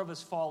like more of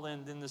us fall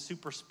in than the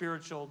super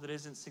spiritual that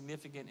isn't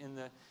significant in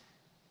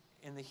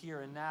the here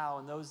and now.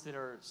 And those that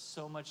are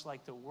so much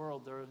like the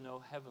world, they're of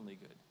no heavenly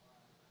good.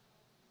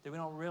 That we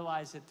don't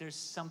realize that there's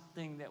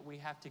something that we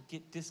have to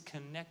get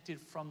disconnected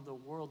from the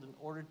world in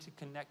order to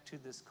connect to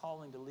this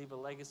calling, to leave a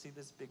legacy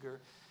that's bigger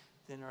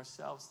than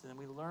ourselves. Then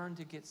we learn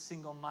to get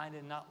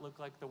single-minded, not look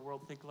like the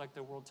world, think like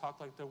the world,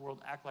 talk like the world,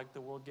 act like the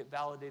world, get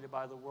validated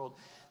by the world.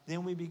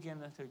 Then we begin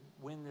to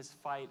win this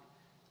fight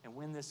and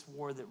win this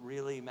war that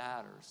really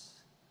matters.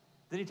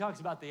 Then he talks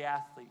about the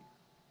athlete.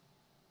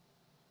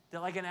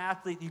 That like an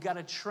athlete, you got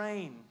to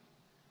train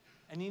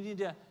and you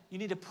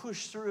need to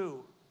push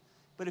through.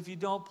 But if you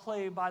don't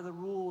play by the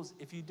rules,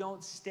 if you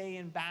don't stay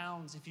in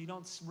bounds, if you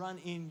don't run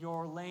in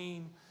your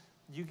lane,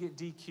 you get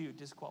DQ'd,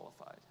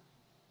 disqualified.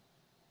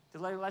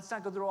 Let's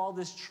not go through all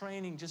this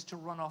training just to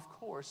run off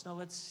course. No,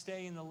 let's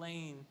stay in the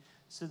lane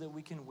so that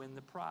we can win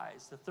the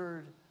prize. The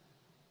third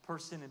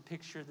person and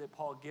picture that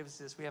Paul gives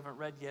us, we haven't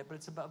read yet, but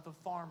it's about the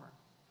farmer.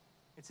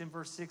 It's in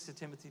verse 6 of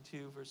Timothy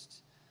 2.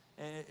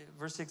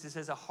 Verse 6, it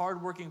says, a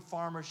hardworking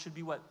farmer should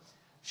be what?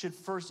 Should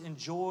first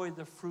enjoy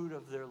the fruit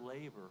of their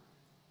labor.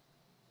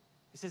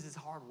 He says it's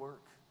hard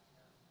work,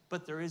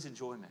 but there is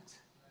enjoyment.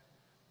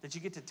 That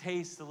you get to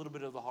taste a little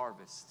bit of the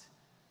harvest.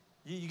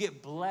 You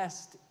get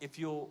blessed if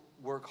you'll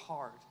work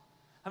hard.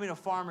 I mean,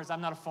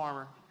 I'm not a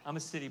farmer. I'm a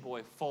city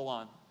boy, full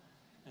on.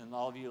 And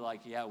all of you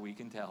yeah, we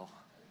can tell.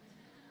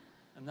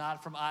 I'm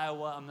not from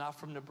Iowa. I'm not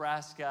from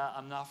Nebraska.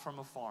 I'm not from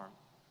a farm.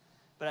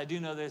 But I do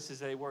know this is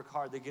they work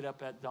hard. They get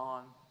up at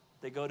dawn.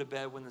 They go to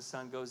bed when the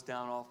sun goes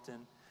down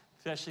often.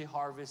 Especially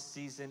harvest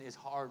season is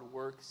hard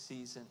work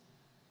season.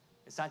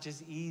 It's not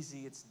just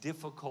easy, it's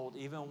difficult.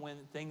 Even when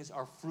things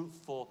are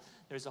fruitful,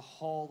 there's a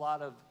whole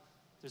lot of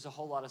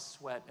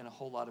sweat and a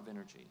whole lot of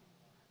energy.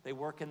 They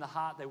work in the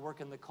hot, they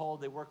work in the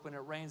cold, they work when it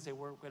rains, they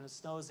work when it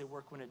snows, they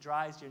work when it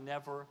dries. You're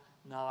never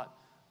not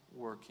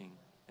working.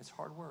 It's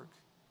hard work.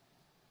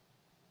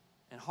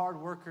 And hard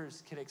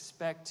workers can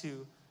expect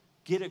to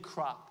get a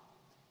crop,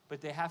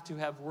 but they have to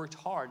have worked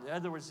hard. In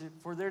other words,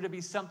 for there to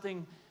be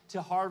something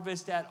to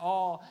harvest at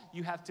all,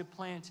 you have to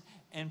plant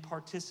and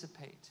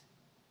participate.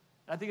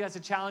 I think that's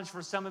a challenge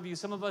for some of you.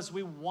 Some of us,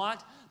 we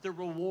want the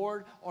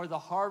reward or the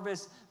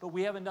harvest, but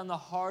we haven't done the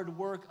hard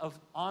work of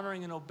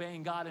honoring and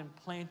obeying God and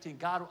planting.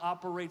 God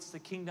operates, the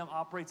kingdom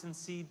operates in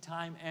seed,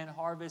 time, and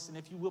harvest. And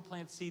if you will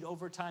plant seed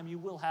over time, you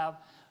will have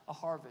a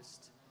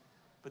harvest.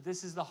 But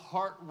this is the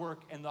heart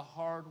work and the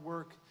hard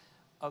work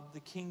of the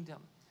kingdom.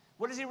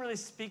 What is he really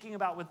speaking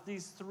about with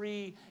these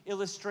three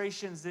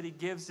illustrations that he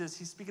gives us?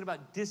 He's speaking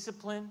about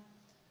discipline,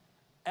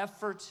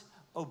 effort,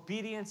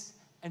 obedience,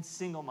 and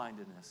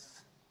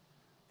single-mindedness.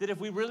 That if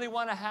we really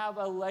want to have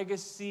a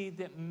legacy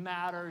that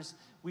matters,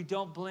 we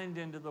don't blend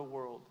into the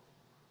world.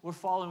 We're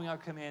following our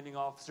commanding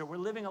officer. We're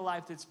living a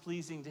life that's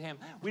pleasing to him.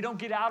 We don't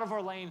get out of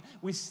our lane.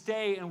 We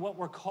stay in what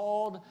we're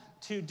called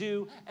to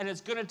do. And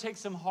it's going to take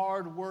some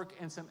hard work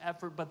and some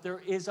effort, but there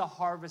is a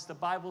harvest. The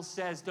Bible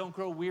says, don't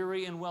grow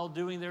weary in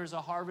well-doing. There is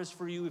a harvest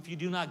for you if you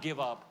do not give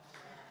up.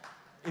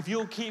 If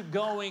you'll keep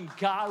going,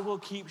 God will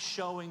keep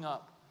showing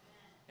up.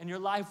 And your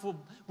life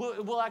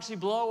will actually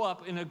blow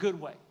up in a good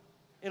way.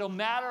 It'll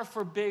matter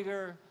for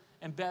bigger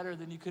and better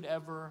than you could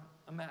ever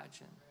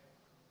imagine.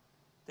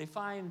 They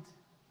find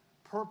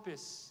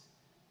purpose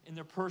in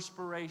their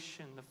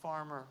perspiration, the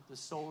farmer, the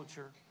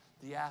soldier,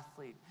 the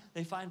athlete.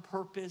 They find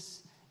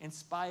purpose in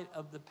spite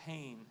of the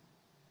pain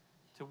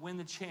to win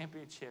the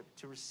championship,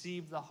 to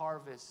receive the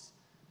harvest,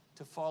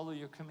 to follow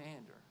your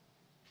commander.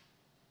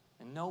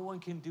 And no one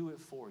can do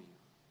it for you.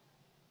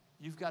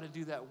 You've got to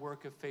do that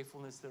work of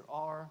faithfulness. There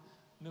are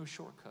no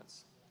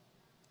shortcuts.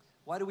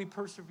 Why do we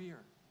persevere?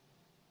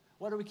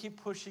 Why do we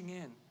keep pushing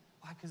in?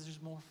 Why? Because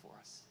there's more for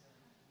us.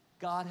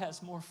 God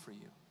has more for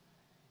you.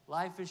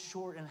 Life is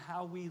short, and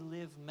how we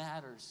live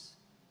matters.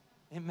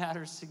 It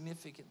matters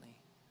significantly.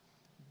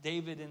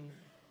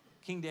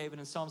 King David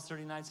in Psalms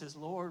 39 says,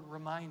 Lord,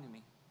 remind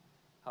me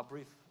how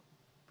brief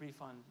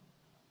on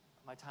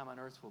my time on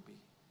earth will be.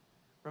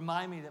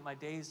 Remind me that my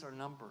days are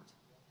numbered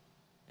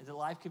and that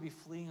life could be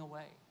fleeing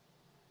away.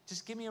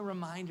 Just give me a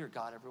reminder,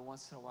 God, every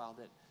once in a while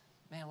that,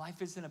 man,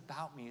 life isn't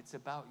about me. It's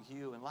about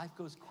you, and life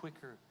goes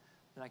quicker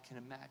than I can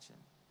imagine.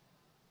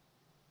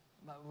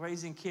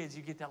 Raising kids,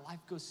 you get that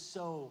life goes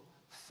so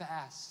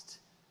fast.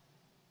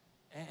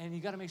 And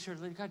you got to make sure,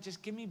 God,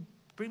 just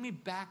bring me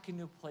back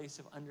into a place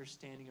of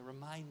understanding and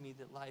remind me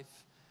that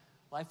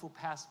life will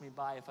pass me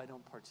by if I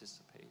don't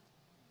participate.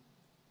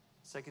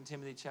 2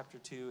 Timothy chapter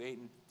 2, 8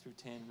 through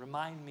 10.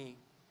 Remind me,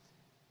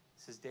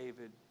 says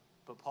David,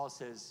 but Paul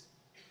says,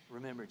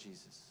 remember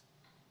Jesus.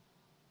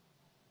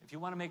 If you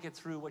want to make it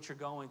through what you're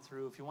going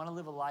through, if you want to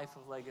live a life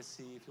of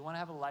legacy, if you want to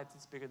have a life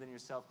that's bigger than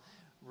yourself,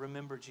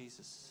 remember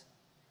Jesus.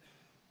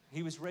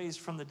 He was raised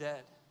from the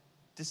dead,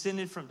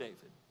 descended from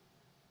David.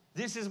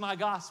 This is my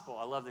gospel.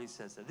 I love that he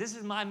says that. This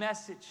is my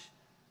message.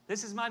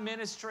 This is my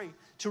ministry,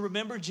 to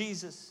remember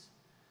Jesus,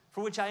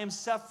 for which I am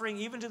suffering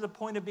even to the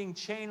point of being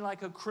chained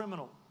like a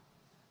criminal.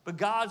 But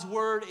God's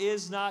word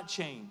is not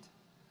chained.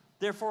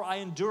 Therefore, I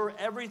endure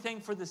everything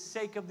for the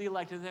sake of the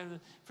elect,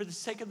 for the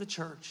sake of the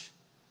church,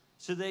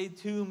 so they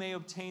too may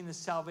obtain the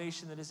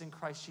salvation that is in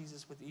Christ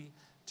Jesus with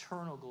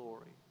eternal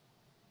glory.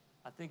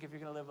 I think if you're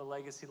going to live a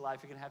legacy life,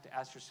 you're going to have to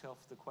ask yourself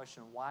the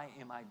question, why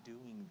am I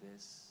doing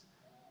this?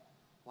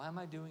 Why am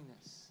I doing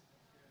this?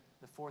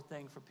 The fourth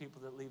thing for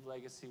people that leave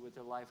legacy with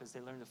their life is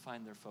they learn to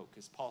find their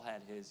focus. Paul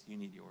had his, you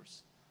need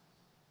yours.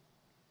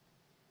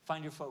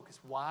 Find your focus.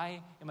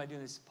 Why am I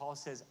doing this? Paul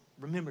says,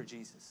 remember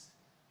Jesus.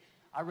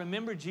 I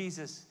remember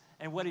Jesus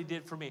and what he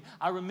did for me.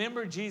 I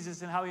remember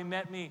Jesus and how he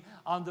met me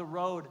on the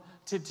road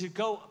to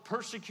go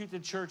persecute the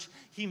church.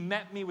 He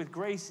met me with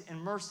grace and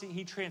mercy.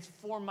 He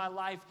transformed my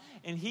life,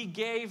 and he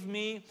gave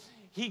me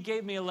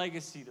a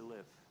legacy to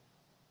live.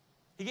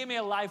 He gave me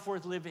a life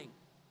worth living.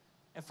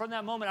 And from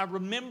that moment, I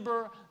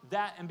remember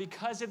that, and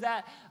because of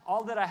that,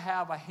 all that I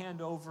have, I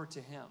hand over to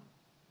him.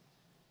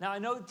 Now, I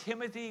know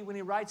Timothy, when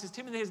he writes this,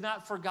 Timothy has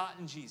not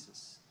forgotten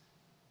Jesus.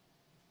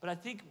 But I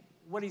think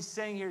what he's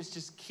saying here is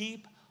just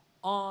keep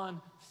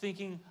on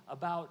thinking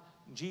about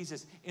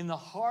Jesus. In the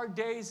hard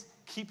days,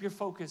 keep your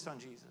focus on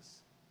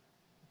Jesus.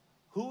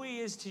 Who he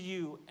is to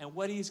you and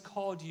what he's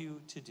called you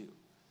to do.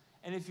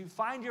 And if you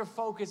find your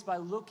focus by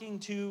looking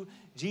to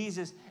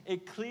Jesus,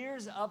 it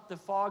clears up the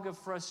fog of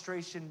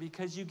frustration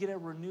because you get a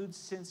renewed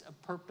sense of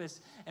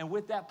purpose. And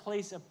with that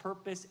place of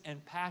purpose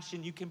and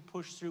passion, you can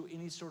push through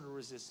any sort of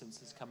resistance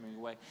that's coming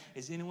your way.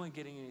 Is anyone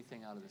getting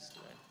anything out of this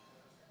today?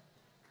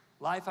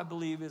 Life, I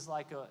believe, is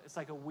like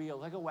a wheel,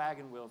 like a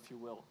wagon wheel, if you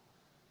will.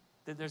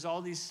 That there's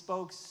all these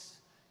spokes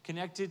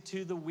connected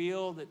to the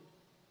wheel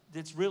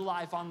that's real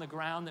life on the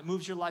ground that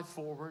moves your life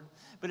forward.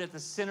 But at the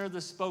center of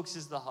the spokes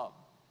is the hub.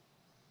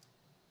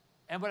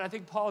 And what I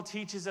think Paul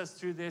teaches us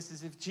through this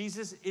is if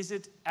Jesus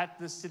isn't at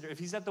the center, if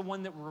he's not the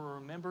one that we're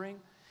remembering,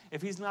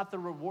 if he's not the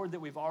reward that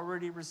we've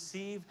already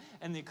received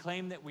and the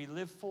acclaim that we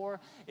live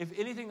for, if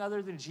anything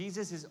other than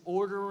Jesus is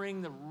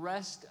ordering the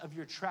rest of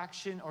your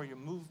traction or your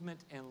movement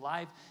in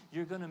life,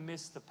 you're going to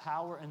miss the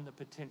power and the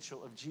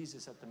potential of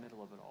Jesus at the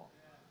middle of it all.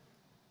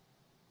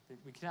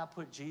 We cannot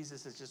put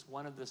Jesus as just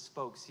one of the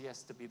spokes. He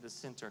has to be the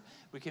center.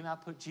 We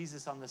cannot put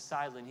Jesus on the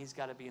sideline. He's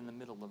got to be in the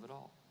middle of it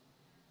all.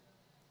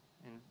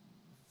 And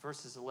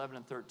verses 11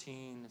 and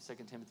 13 of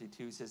 2 Timothy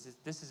 2 says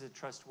this is a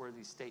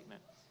trustworthy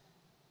statement,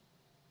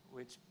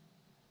 which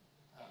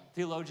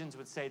theologians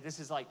would say this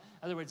is like,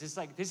 in other words, it's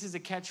like this is a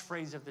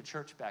catchphrase of the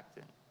church back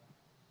then.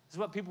 This is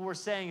what people were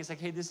saying. It's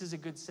like, hey, this is a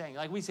good saying.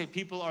 Like we say,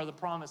 people are the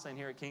promised land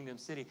here at Kingdom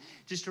City.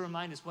 Just to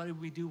remind us, why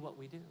did we do what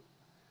we do?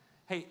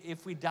 Hey,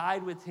 if we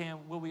died with him,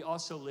 will we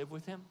also live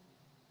with him?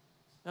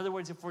 In other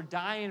words, if we're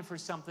dying for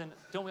something,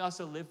 don't we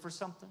also live for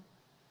something?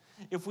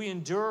 If we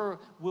endure,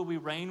 will we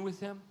reign with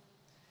him?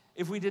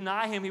 If we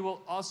deny him, he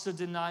will also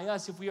deny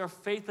us. If we are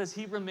faithless,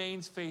 he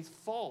remains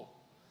faithful,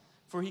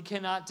 for he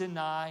cannot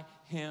deny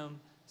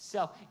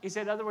himself. He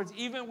said, in other words,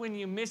 even when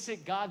you miss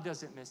it, God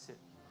doesn't miss it.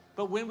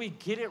 But when we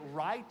get it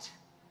right,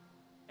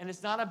 and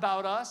it's not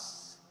about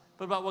us,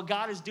 but about what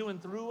God is doing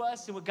through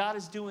us and what God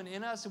is doing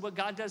in us and what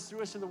God does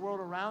through us in the world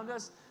around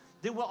us,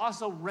 then we'll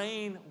also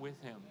reign with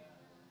him.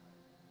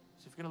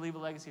 So if you're going to leave a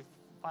legacy,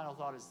 final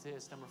thought is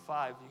this. Number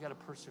 5, you got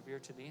to persevere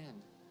to the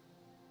end.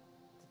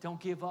 Don't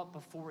give up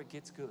before it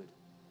gets good.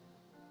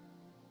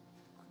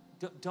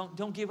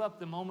 Don't give up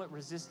the moment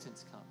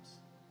resistance comes.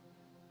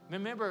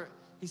 Remember,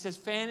 he says,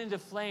 fan into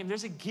flame.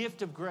 There's a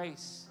gift of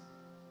grace.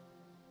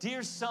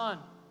 Dear son,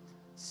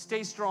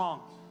 stay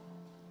strong.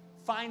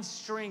 Find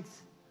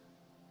strength,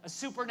 a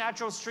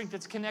supernatural strength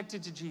that's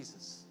connected to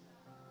Jesus.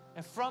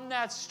 And from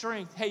that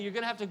strength, hey, you're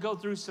going to have to go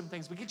through some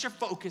things, but get your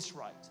focus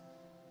right.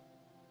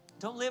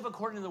 Don't live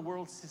according to the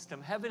world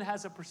system. Heaven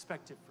has a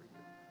perspective for you.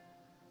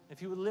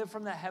 If you would live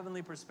from that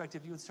heavenly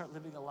perspective, you would start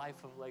living a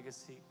life of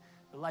legacy,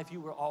 the life you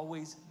were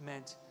always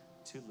meant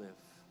to live.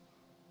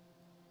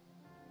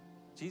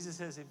 Jesus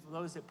says, if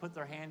those that put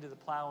their hand to the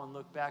plow and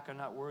look back are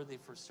not worthy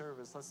for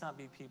service, let's not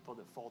be people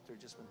that falter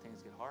just when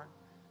things get hard.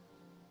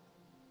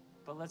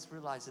 But let's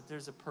realize that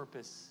there's a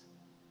purpose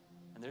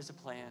and there's a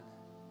plan,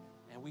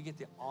 and we get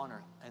the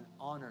honor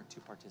to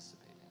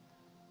participate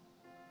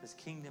in this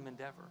kingdom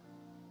endeavor,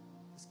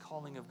 this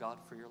calling of God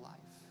for your life.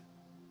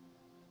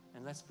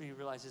 And let's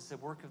realize it's the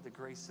work of the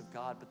grace of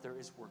God, but there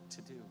is work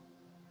to do.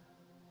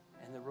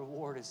 And the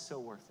reward is so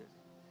worth it.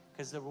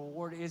 Because the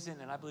reward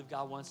isn't, and I believe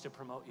God wants to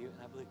promote you, and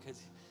I believe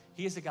because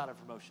he is a God of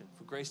promotion.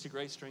 From grace to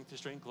grace, strength to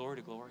strength, glory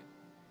to glory.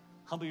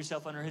 Humble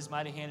yourself under his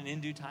mighty hand, and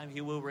in due time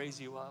he will raise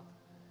you up.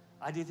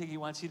 I do think he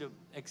wants you to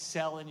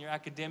excel in your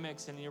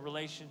academics and in your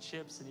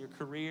relationships and your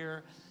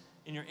career,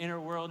 in your inner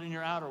world and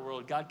your outer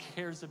world. God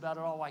cares about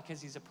it all. Why?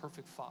 Because he's a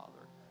perfect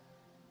father.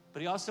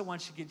 But he also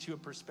wants to get you a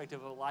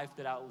perspective of a life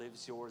that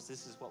outlives yours.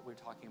 This is what we're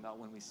talking about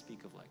when we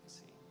speak of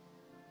legacy.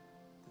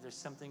 That there's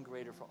something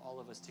greater for all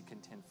of us to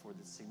contend for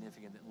that's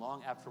significant, that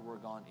long after we're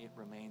gone, it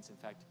remains. In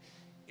fact,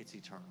 it's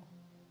eternal.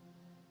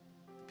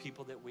 The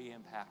people that we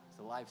impact,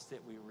 the lives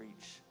that we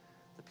reach,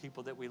 the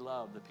people that we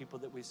love, the people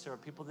that we serve,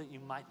 people that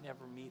you might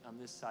never meet on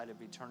this side of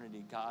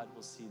eternity, God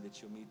will see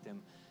that you'll meet them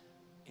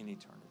in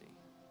eternity.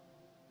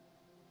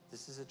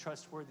 This is a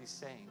trustworthy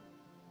saying.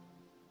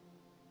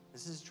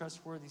 This is a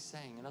trustworthy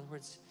saying. In other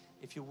words,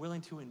 if you're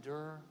willing to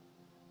endure,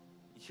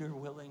 you're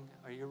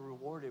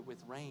rewarded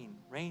with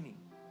reigning,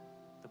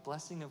 the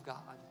blessing of God.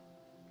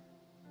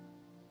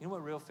 You know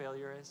what real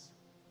failure is?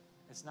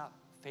 It's not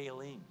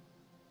failing.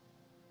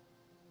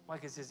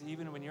 Like it says,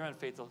 even when you're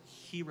unfaithful,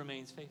 he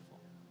remains faithful.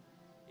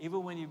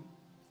 Even when you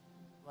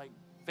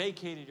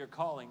vacated your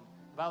calling,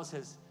 the Bible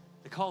says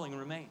the calling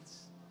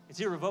remains. It's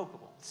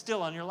irrevocable. It's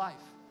still on your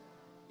life.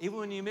 Even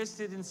when you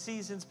missed it in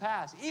seasons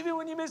past, even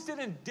when you missed it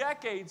in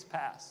decades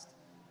past,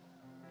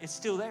 it's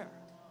still there.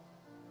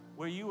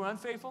 Where you were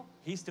unfaithful,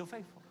 he's still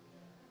faithful.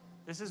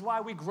 This is why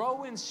we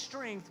grow in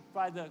strength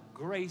by the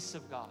grace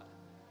of God.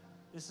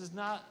 This is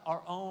not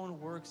our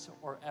own works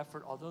or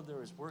effort, although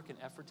there is work and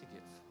effort to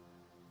give.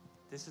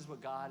 This is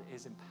what God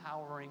is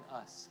empowering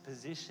us,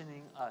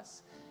 positioning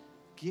us,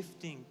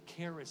 gifting,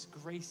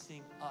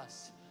 gracing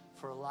us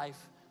for a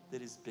life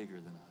that is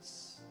bigger than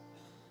us.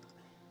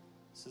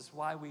 This is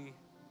why we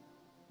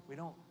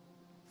don't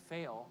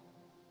fail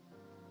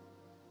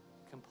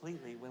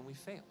completely when we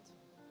failed.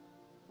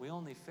 We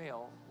only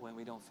fail when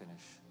we don't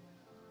finish.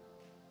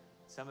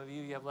 Some of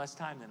you have less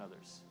time than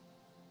others.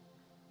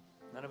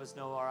 None of us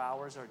know our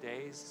hours, our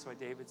days. That's why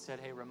David said,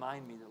 hey,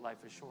 remind me that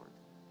life is short.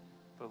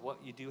 But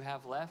what you do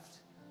have left,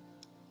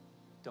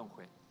 don't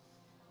quit.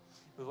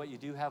 With what you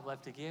do have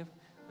left to give,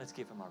 let's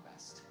give him our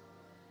best.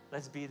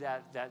 Let's be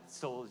that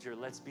soldier.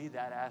 Let's be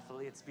that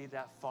athlete. Let's be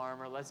that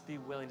farmer. Let's be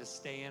willing to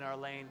stay in our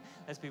lane.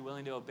 Let's be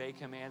willing to obey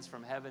commands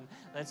from heaven.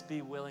 Let's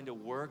be willing to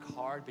work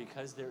hard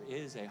because there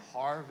is a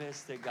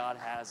harvest that God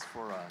has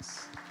for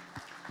us.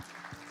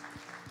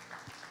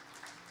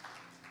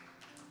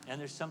 And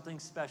there's something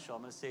special.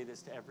 I'm going to say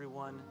this to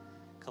everyone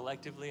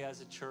collectively as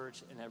a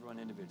church and everyone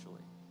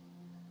individually.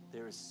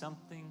 There is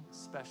something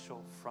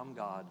special from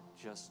God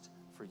just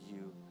for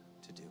you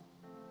to do.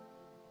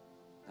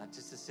 Not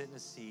just to sit in a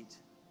seat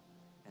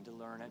and to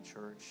learn at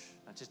church,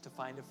 not just to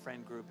find a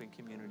friend group and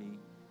community.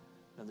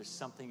 No, there's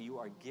something you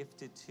are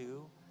gifted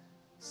to,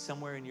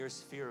 somewhere in your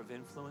sphere of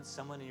influence,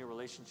 someone in your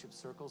relationship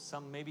circle,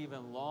 some maybe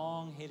even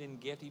long hidden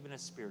gift, even a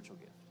spiritual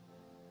gift,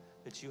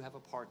 that you have a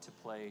part to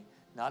play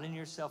Not in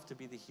yourself to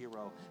be the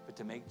hero, but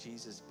to make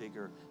Jesus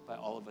bigger by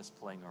all of us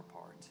playing our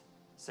part.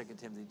 2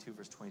 Timothy 2,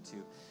 verse 22,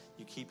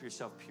 you keep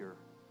yourself pure.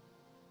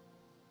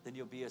 Then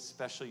you'll be a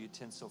special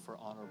utensil for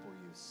honorable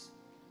use.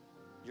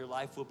 Your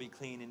life will be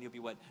clean, and you'll be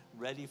what?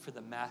 Ready for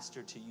the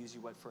master to use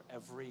you what? For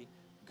every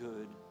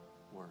good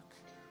work.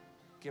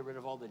 Get rid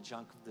of all the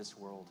junk of this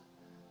world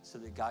so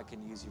that God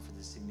can use you for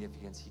the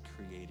significance he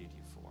created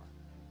you for.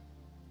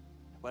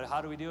 But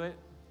how do we do it?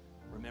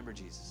 Remember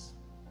Jesus.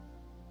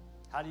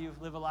 How do you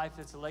live a life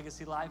that's a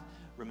legacy life?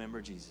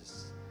 Remember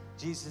Jesus.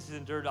 Jesus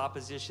endured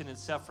opposition and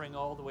suffering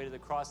all the way to the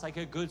cross. Like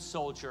a good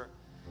soldier,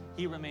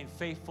 he remained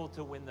faithful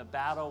to win the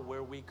battle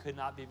where we could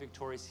not be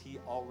victorious. He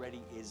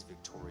already is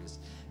victorious.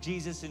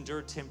 Jesus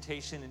endured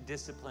temptation and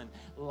discipline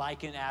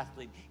like an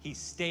athlete. He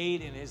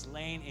stayed in his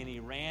lane and he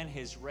ran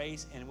his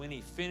race. And when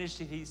he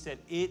finished it, he said,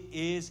 it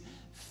is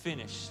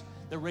finished.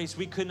 The race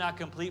we could not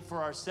complete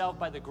for ourselves,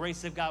 by the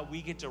grace of God,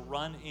 we get to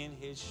run in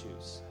his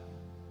shoes.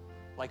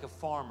 Like a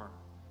farmer,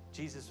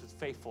 Jesus was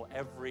faithful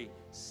every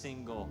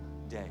single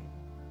day.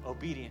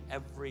 Obedient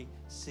every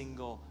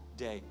single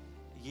day.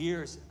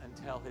 Years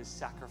until his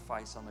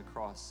sacrifice on the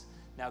cross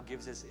now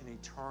gives us an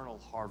eternal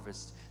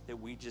harvest that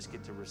we just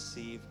get to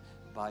receive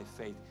by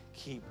faith.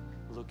 Keep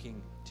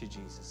looking to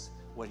Jesus.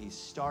 What he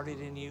started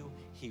in you,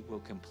 he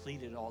will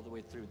complete it all the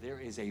way through. There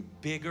is a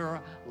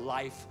bigger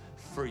life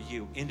for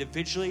you,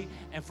 individually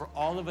and for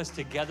all of us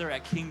together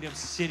at Kingdom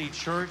City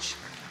Church.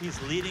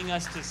 He's leading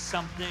us to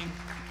something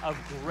of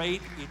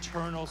great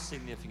eternal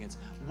significance.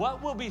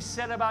 What will be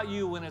said about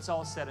you when it's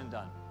all said and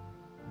done?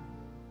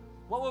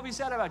 What will be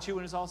said about you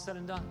when it's all said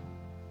and done?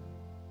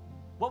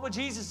 What will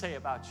Jesus say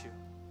about you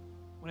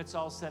when it's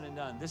all said and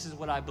done? This is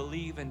what I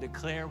believe and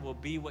declare will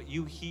be what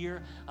you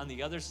hear on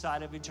the other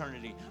side of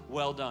eternity.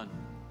 Well done.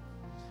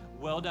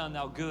 Well done,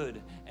 thou good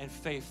and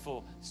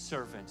faithful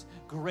servant.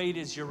 Great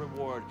is your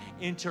reward.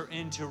 Enter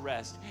into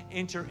rest.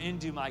 Enter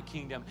into my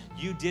kingdom.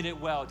 You did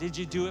it well. Did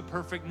you do it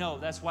perfect? No.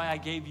 That's why I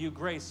gave you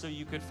grace, so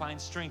you could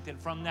find strength. And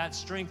from that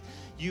strength,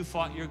 you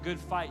fought your good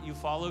fight. You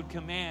followed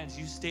commands.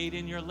 You stayed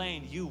in your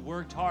lane. You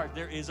worked hard.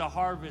 There is a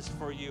harvest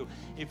for you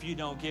if you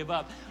don't give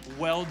up.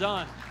 Well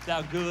done,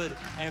 thou good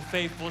and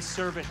faithful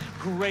servant.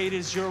 Great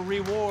is your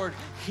reward.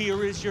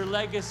 Here is your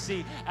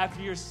legacy.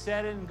 After you're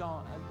said and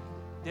gone,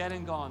 dead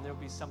and gone, there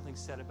will be something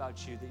said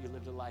about you that you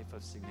lived a life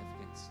of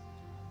significance.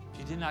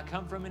 If you did not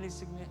come from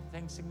anything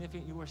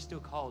significant, you are still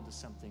called to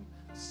something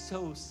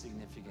so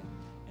significant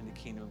in the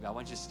kingdom of God.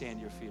 Why don't you stand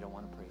to your feet? I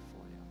want to pray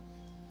for you.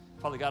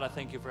 Father God, I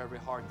thank you for every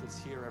heart that's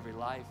here, every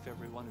life,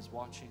 everyone who's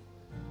watching.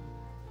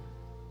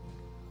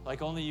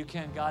 Like only you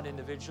can, God,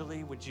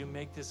 individually, would you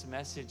make this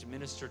message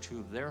minister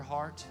to their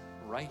heart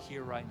right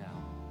here, right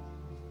now?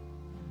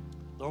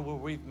 Lord, where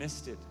we've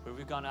missed it, where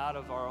we've gone out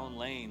of our own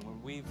lane, where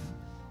we've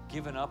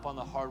given up on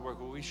the hard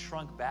work, where we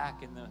shrunk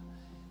back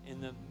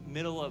in the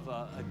middle of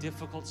a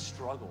difficult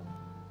struggle.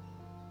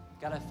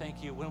 God, I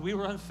thank you. When we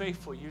were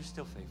unfaithful, you're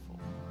still faithful.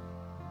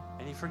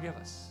 And you forgive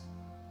us.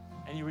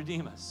 And you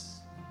redeem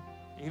us.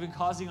 Even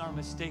causing our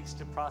mistakes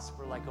to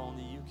prosper like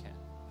only you can.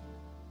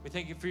 We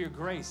thank you for your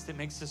grace that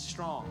makes us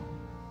strong.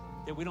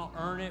 That we don't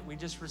earn it, we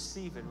just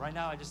receive it. Right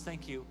now, I just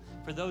thank you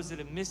for those that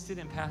have missed it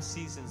in past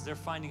seasons. They're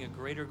finding a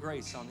greater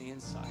grace on the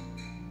inside.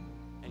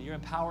 And you're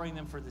empowering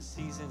them for the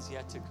seasons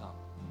yet to come.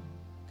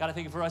 God, I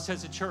thank you for us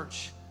as a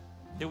church,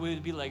 that we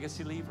would be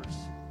legacy leavers.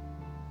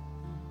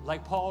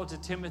 Like Paul to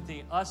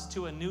Timothy, us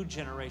to a new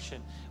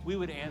generation, we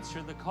would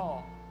answer the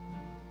call.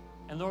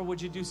 And Lord, would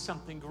you do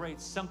something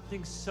great,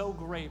 something so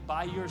great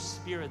by your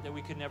Spirit that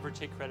we could never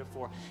take credit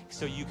for,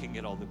 so you can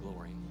get all the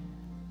glory.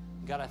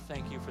 God, I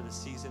thank you for the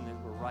season that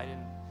we're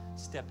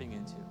stepping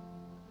into.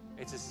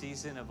 It's a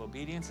season of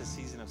obedience, a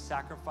season of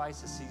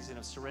sacrifice, a season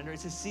of surrender.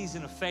 It's a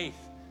season of faith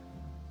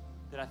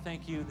that I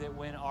thank you that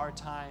when our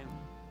time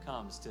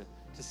comes to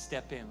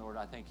step in, Lord,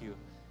 I thank you.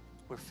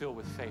 We're filled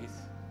with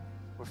faith.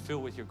 We're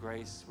filled with your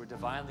grace. We're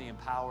divinely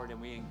empowered, and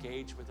we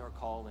engage with our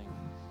calling,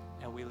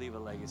 and we leave a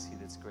legacy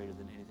that's greater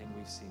than anything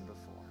we've seen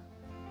before.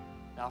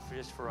 Not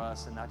just for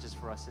us, and not just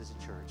for us as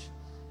a church,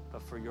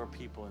 but for your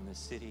people in this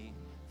city,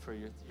 for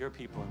your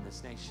people in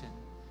this nation,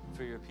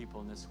 for your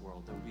people in this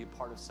world, that would be a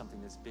part of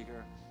something that's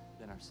bigger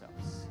than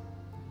ourselves.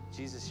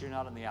 Jesus, you're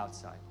not on the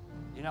outside.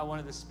 You're not one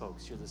of the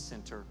spokes. You're the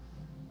center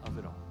of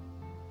it all.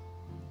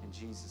 In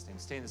Jesus' name.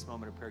 Stay in this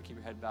moment of prayer. Keep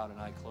your head bowed and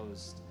eye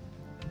closed.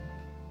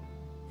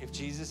 If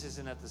Jesus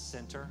isn't at the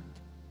center,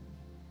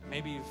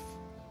 maybe you've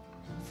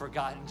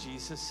forgotten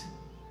Jesus.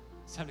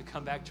 It's time to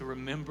come back to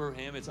remember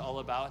him. It's all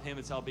about him.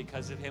 It's all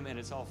because of him, and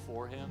it's all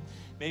for him.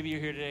 Maybe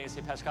you're here today and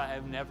say, Pastor Scott,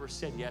 I've never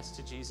said yes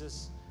to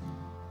Jesus.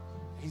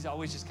 He's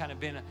always just kind of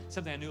been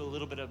something I knew a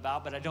little bit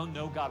about, but I don't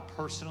know God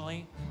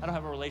personally. I don't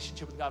have a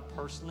relationship with God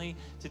personally.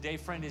 Today,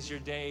 friend, is your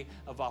day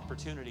of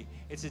opportunity.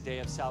 It's a day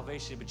of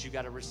salvation, but you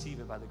got to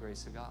receive it by the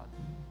grace of God.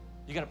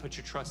 You got to put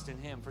your trust in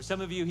him. For some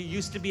of you, he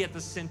used to be at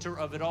the center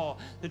of it all.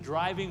 The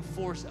driving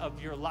force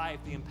of your life,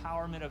 the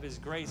empowerment of his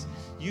grace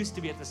used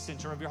to be at the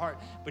center of your heart,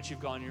 but you've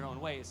gone your own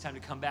way. It's time to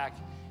come back.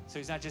 So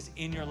he's not just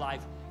in your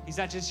life. He's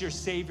not just your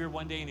Savior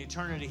one day in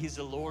eternity. He's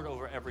the Lord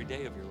over every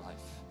day of your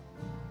life.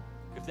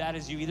 If that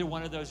is you, either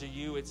one of those are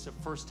you, it's a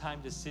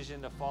first-time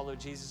decision to follow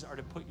Jesus or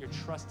to put your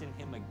trust in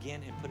him again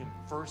and put him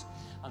first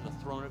on the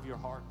throne of your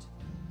heart.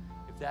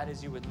 If that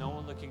is you with no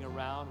one looking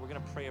around, we're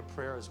going to pray a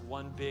prayer as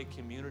one big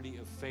community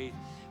of faith.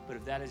 But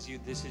if that is you,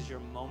 this is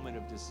your moment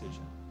of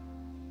decision.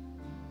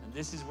 And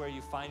this is where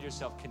you find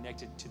yourself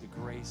connected to the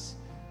grace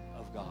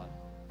of God.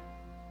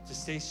 To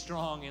stay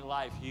strong in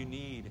life, you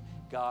need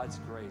God's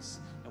grace,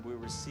 and we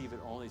receive it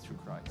only through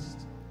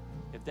Christ.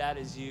 If that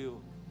is you,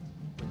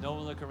 with no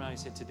one looking around, you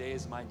say, today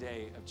is my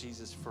day of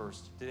Jesus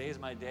first. Today is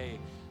my day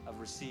of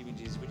receiving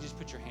Jesus. Would you just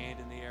put your hand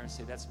in the air and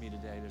say, that's me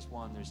today. There's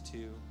 1, there's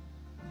 2.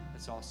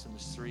 That's awesome.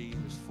 There's 3,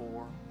 there's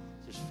 4,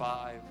 there's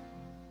 5,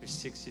 there's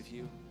 6 of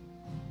you.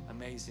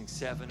 Amazing.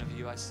 7 of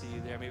you, I see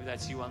you there. Maybe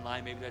that's you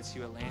online. Maybe that's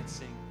you at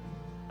Lansing.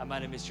 I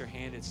might have missed your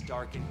hand. It's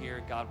dark in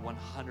here. God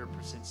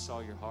 100% saw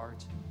your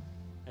heart.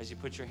 As you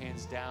put your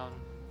hands down,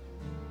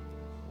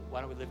 why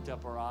don't we lift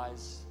up our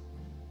eyes?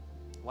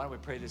 Why don't we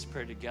pray this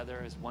prayer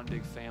together as one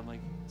big family?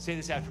 Say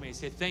this after me.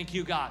 Say, thank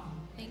you, God.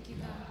 Thank you,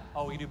 God.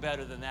 Oh, we do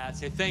better than that.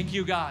 Say, thank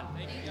you, God,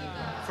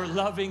 for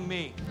loving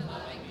me.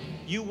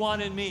 You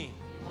wanted me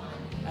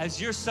as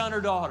your son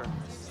or daughter.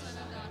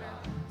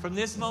 From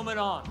this moment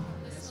on,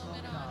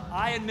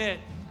 I admit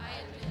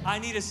I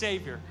need a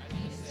Savior.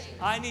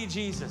 I need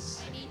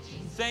Jesus.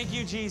 Thank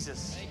you,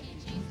 Jesus.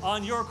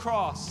 On your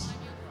cross,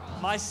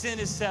 my sin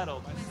is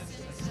settled.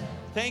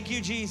 Thank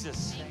you,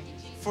 Jesus,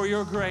 for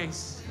your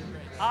grace.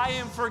 I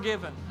am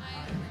forgiven.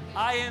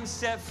 I am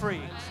set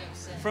free.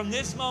 From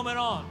this moment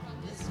on,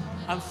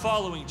 I'm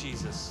following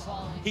Jesus.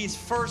 He's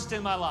first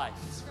in my life.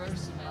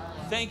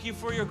 Thank you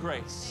for your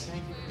grace.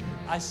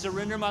 I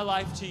surrender my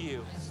life to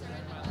you.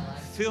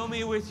 Fill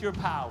me with your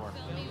power.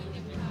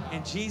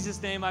 In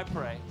Jesus' name I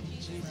pray.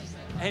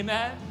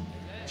 Amen.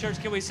 Church,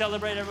 can we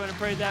celebrate everyone and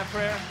pray that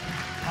prayer?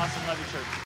 Awesome. Love you, church.